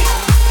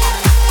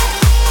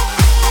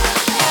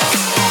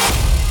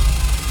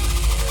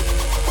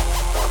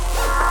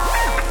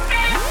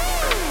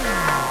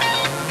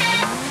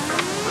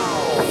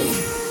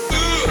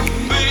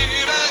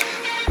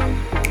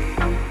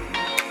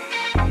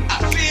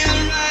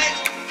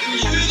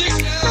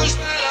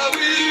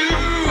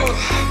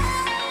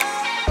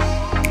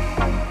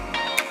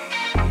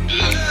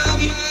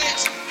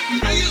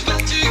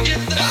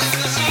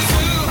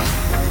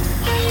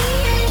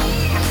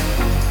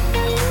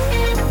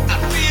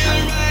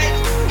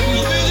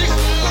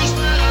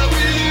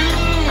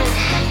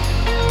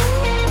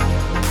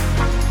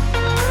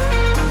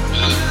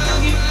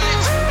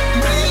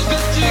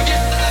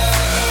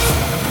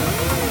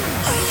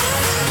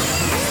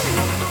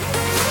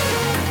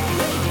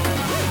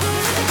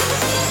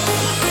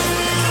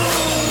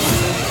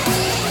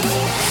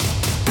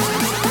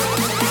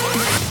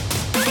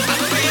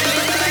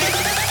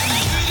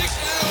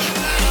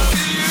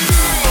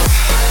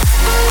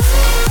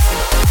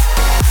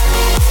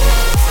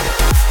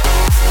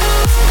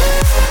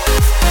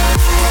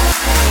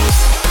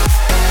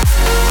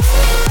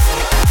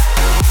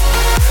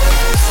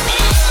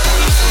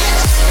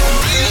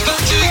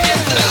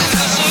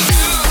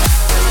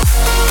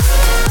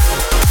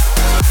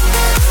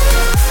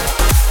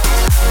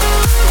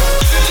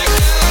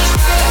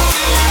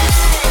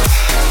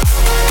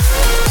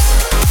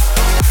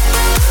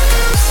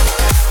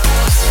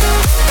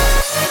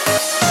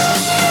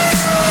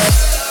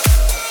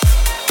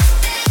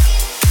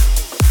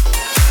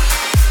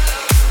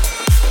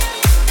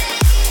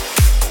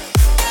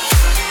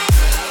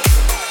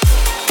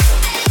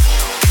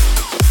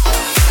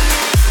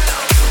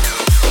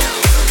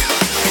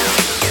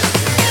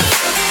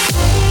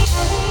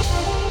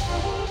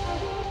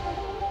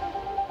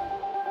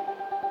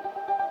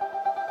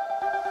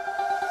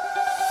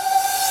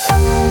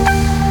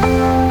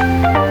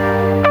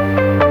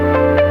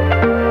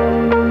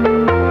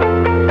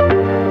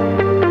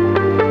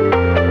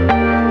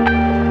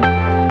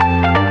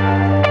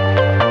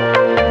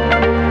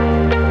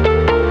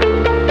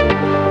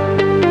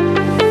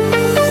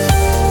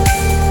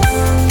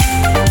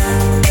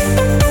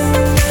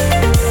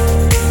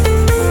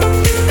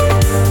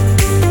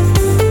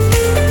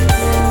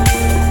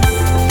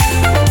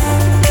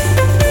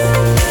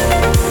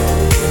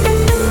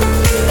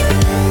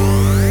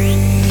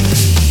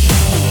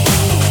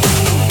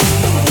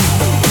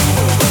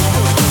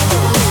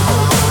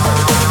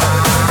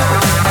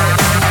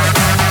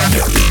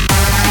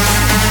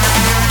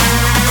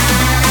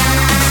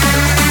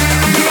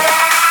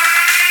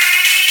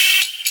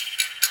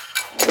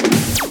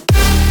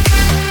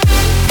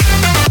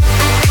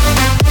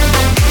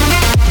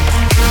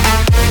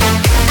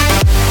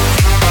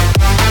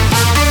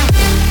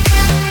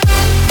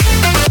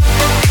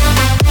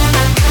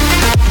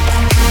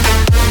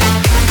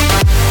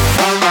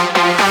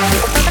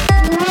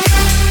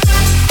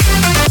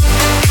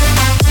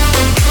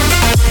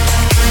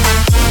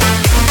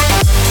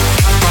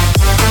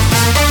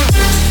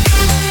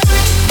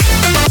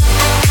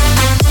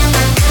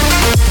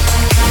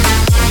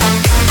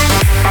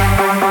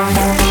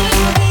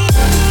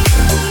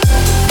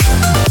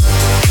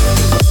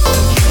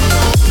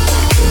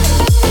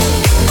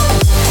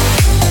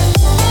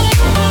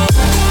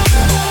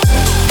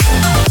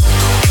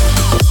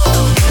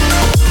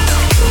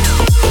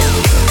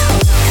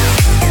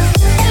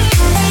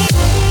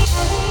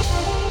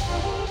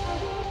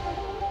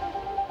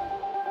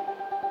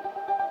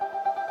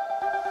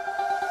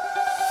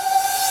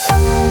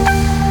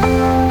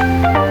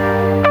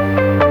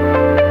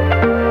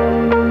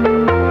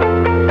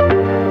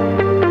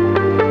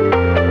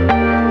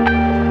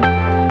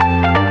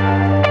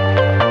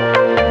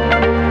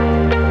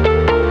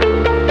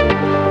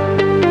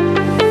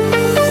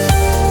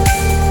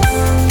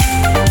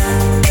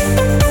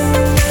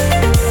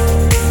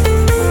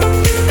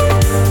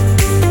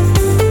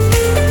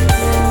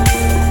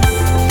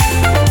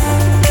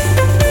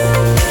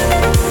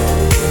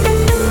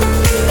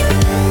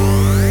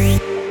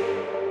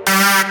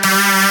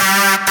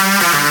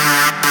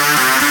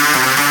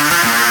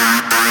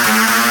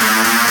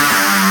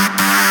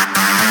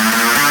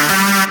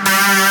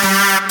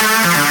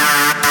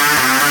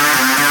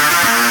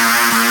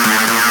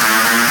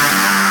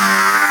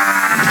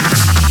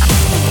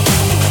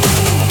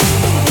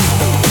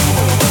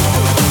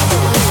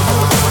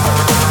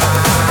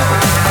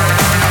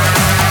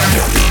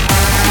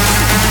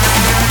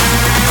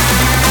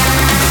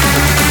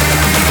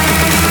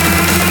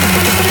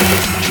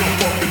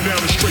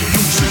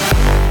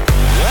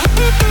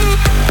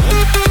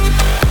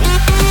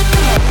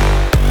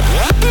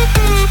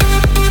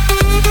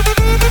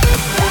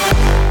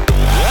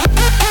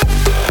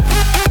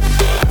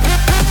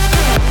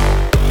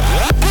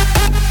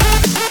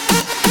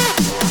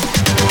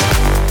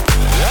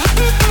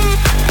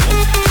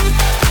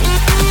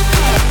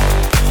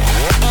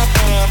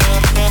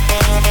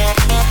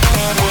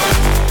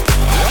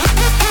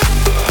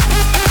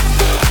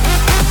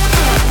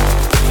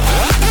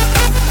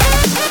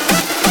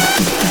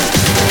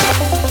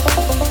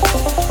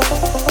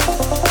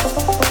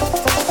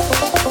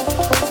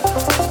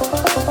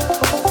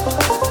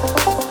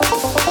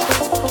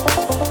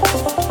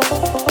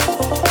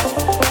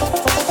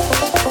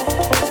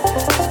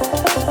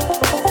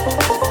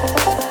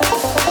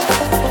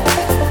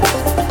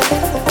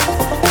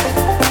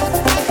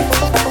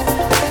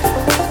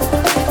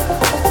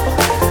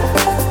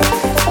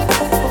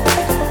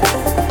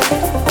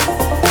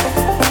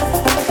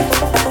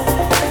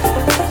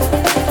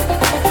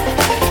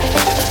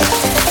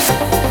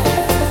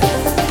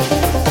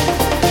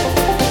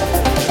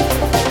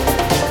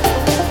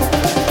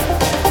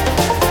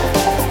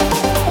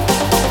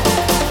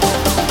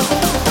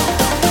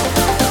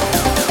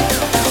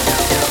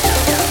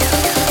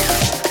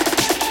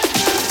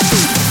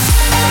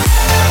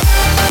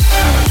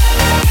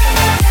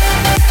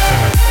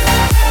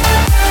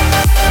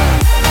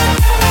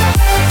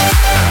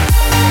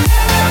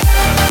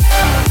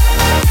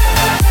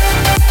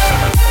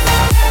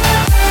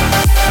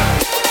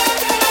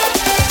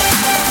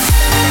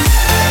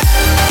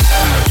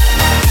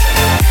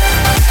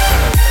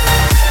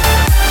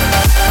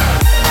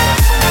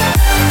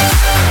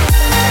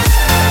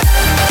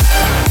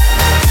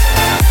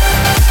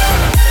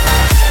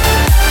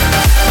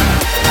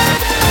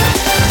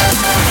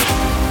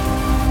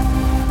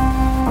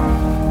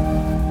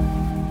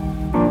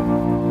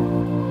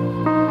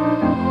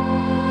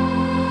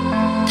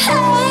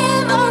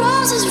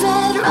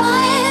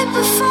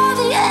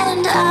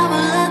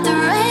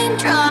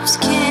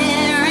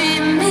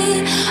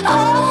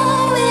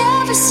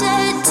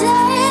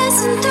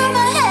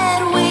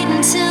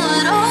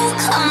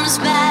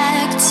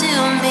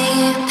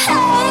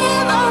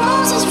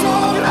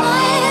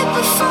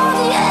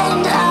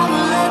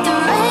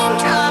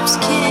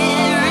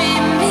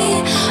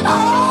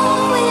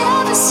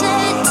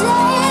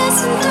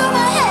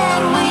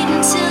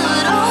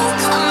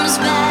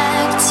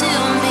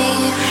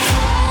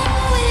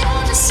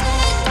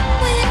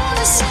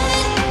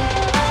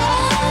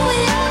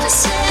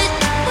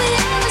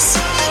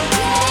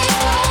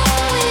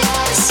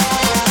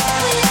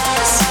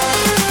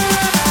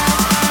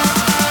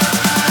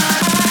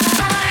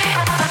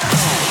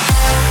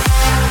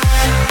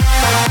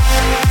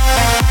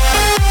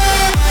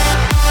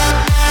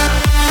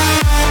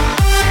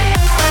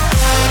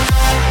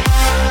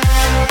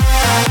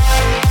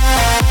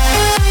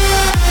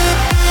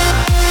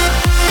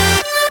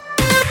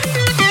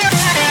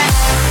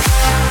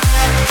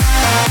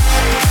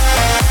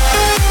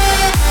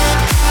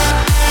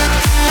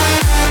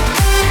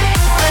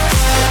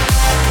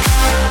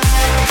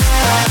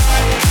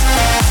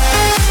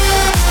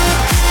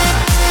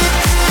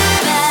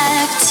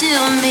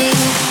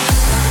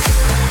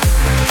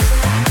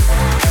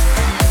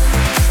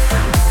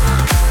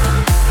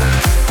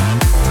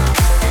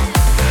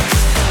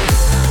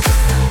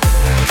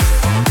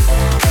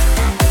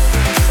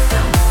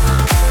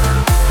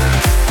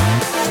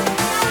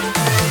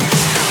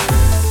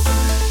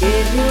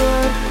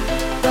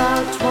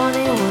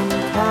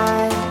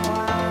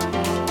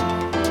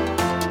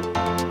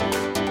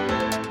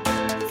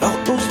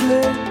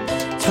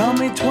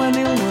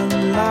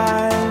 21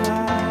 lives.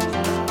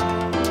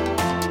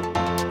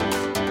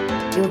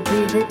 You'll be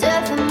the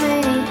death of me.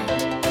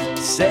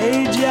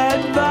 Sage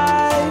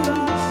advice.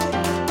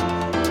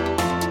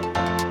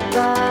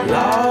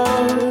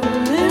 Love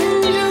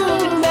in you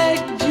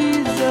make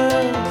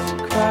Jesus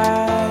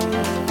cry.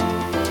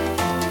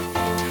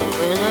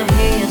 When I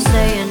hear you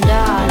saying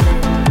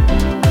darling,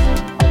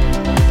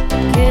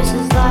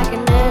 kisses like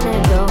an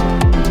antidote.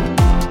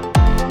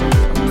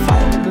 I'm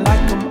fighting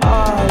like I'm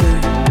Ollie,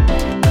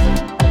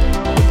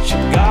 but you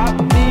got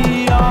me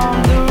on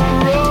the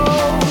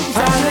road.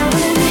 I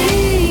never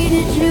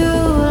needed you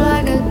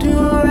like I do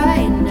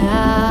right now.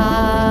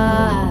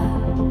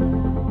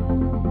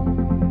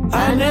 I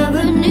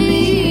never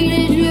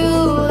needed you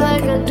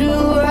like I do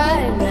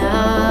right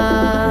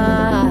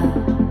now.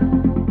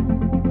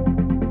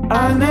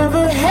 I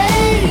never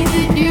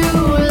hated you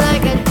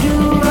like I do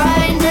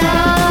right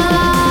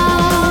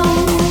now.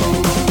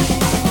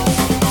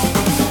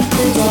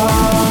 'Cause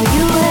all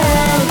you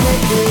ever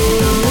do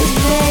is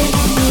make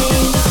me.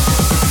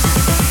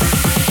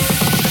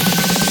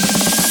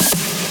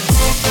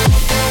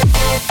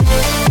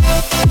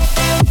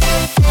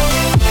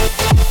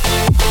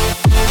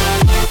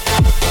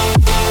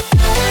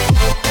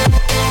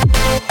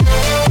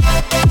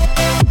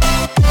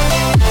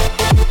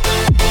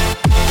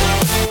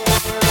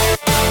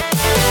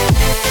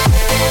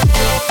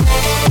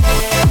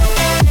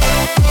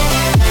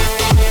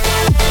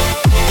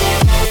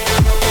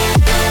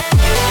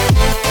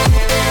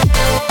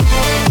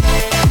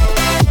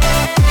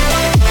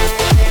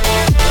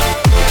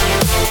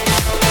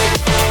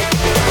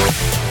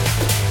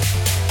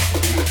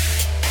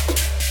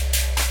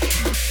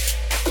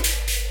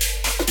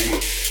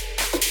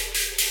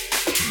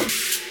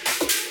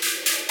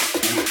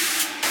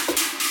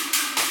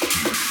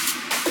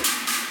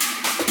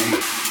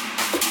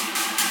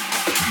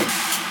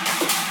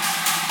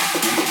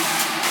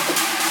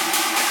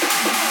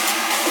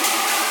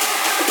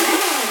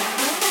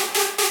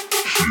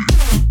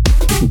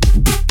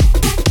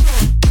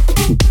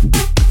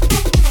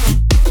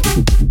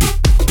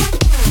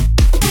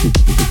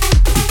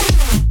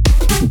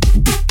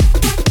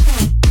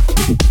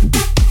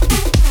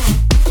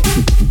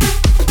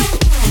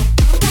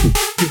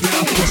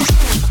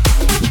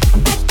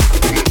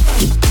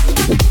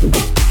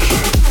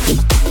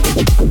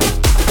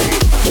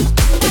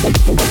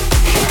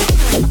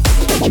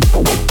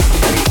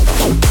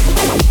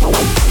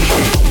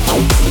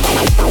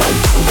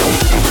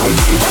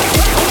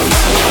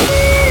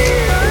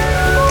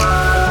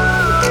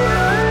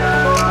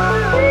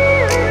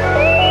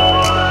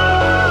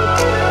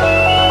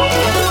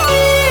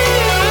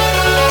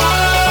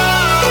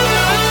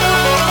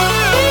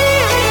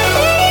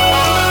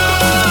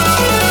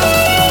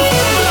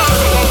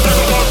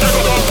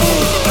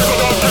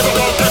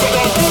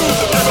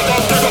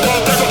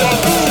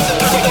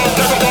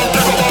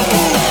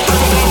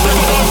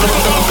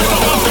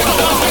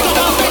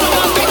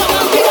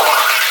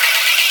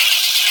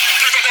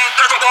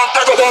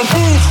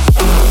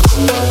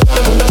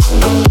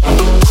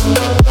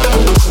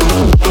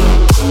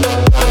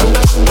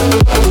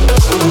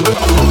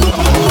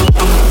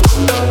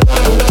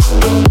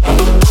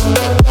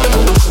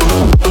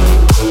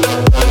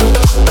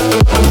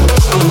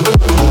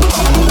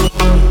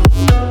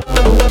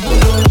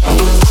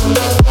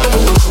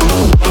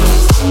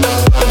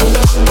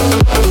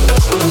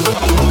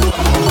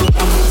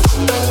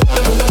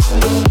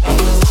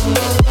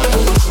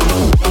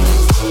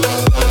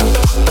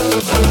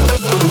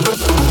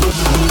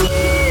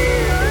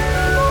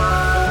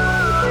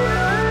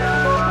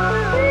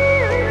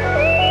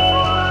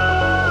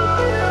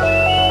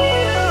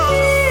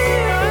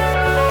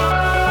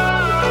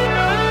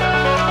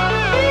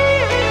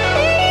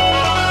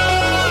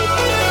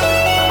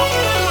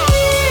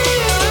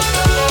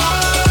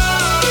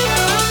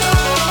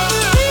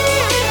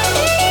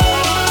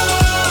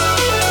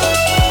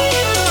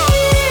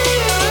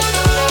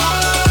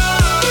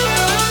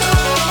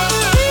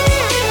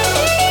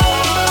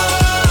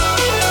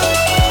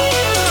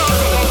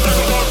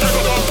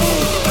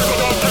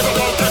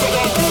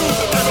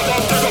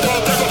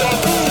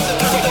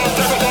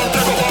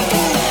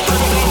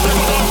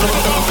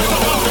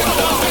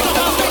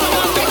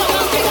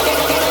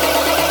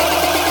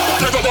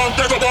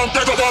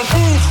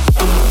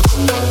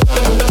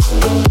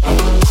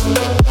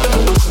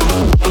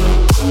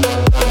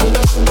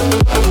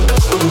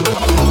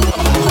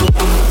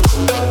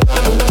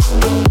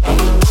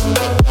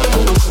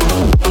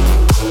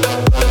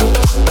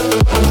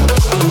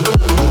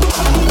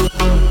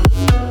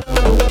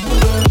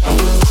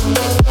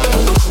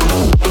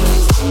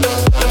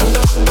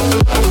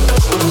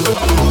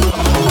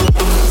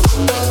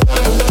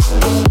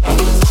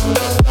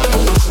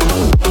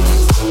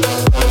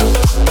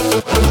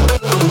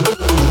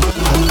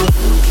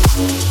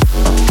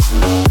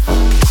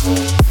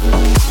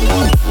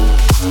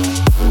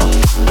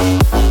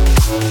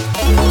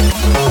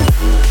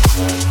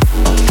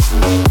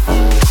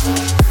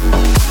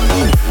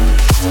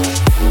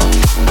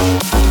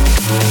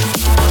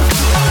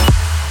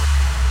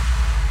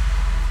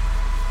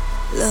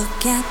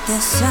 look at the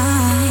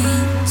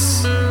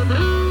signs.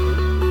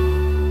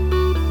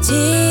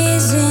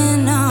 Tears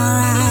in our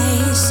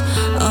eyes,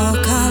 all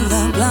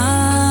colorblind.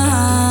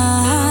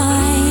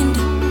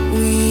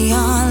 We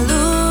are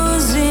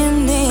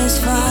losing this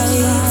fight.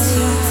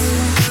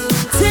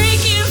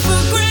 Taking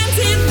for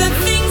granted the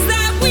things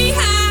that we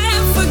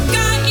had,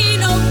 forgotten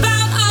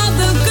about all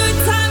the good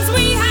times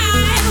we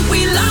had. We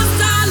lost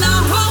all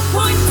our hope,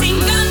 pointing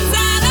guns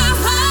at our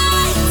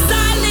hearts,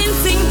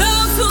 silencing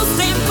those who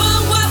stand for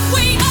what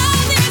we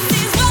are. This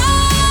is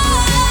wrong.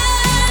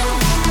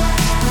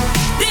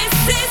 This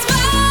is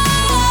wrong.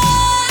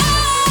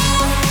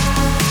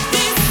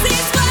 This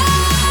is wrong.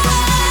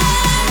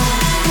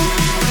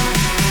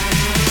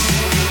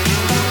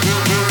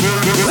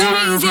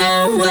 Raise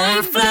your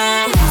white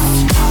flag.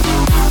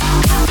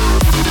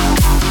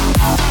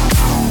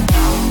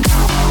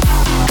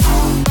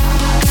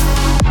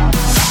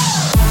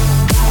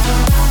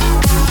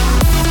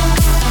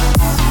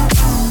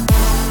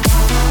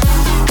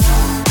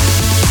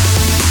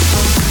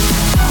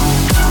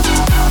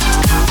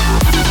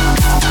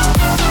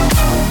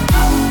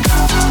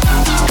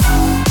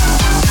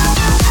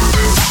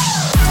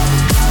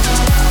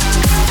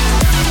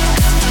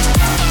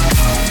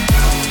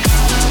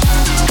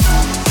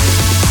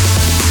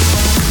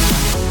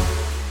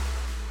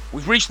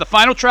 We've reached the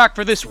final track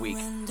for this week.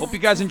 Hope you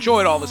guys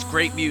enjoyed all this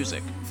great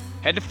music.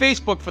 Head to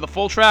Facebook for the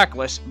full track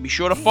list and be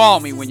sure to follow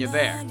me when you're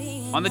there.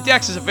 On the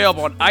Decks is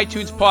available on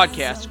iTunes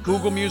Podcasts,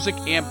 Google Music,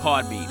 and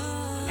Podbean.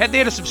 Head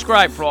there to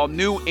subscribe for all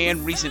new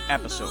and recent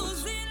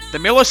episodes. The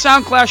Miller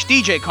Soundclash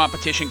DJ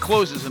competition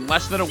closes in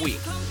less than a week.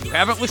 If you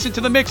haven't listened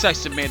to the mix I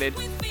submitted,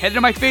 head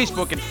to my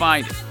Facebook and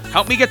find it.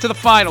 Help me get to the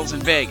finals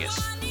in Vegas.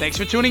 Thanks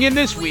for tuning in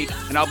this week,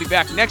 and I'll be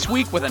back next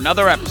week with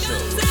another episode.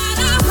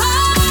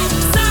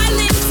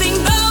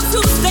 Silencing those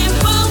who stand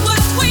for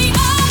what we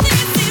are.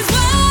 This is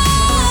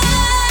wrong.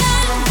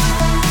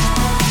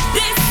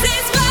 This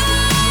is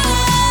wrong.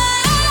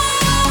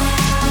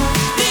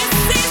 This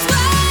is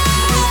wrong.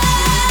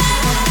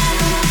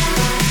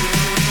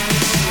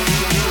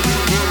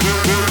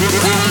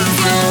 Raise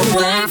your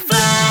white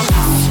flag.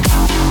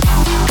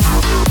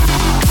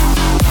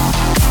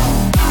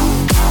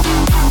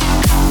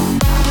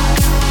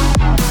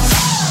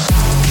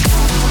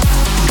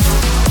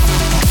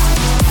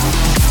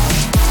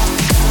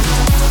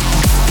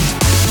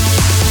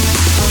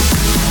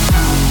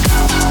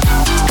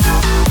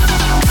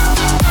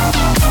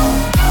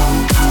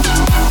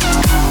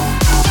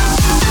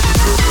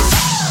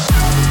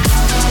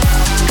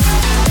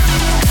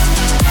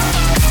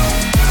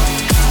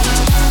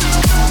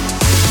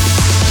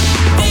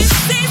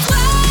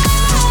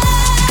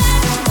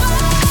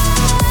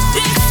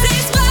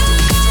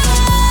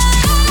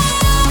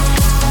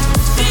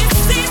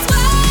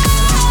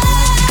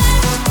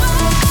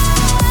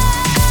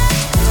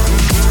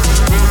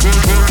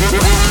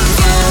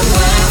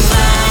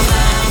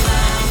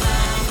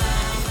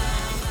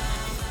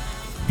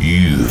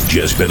 You've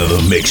just been in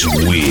the mix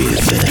with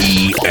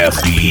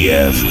DFP.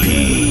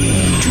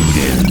 Tune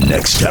in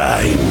next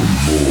time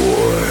for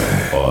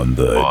more on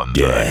the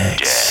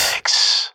decks.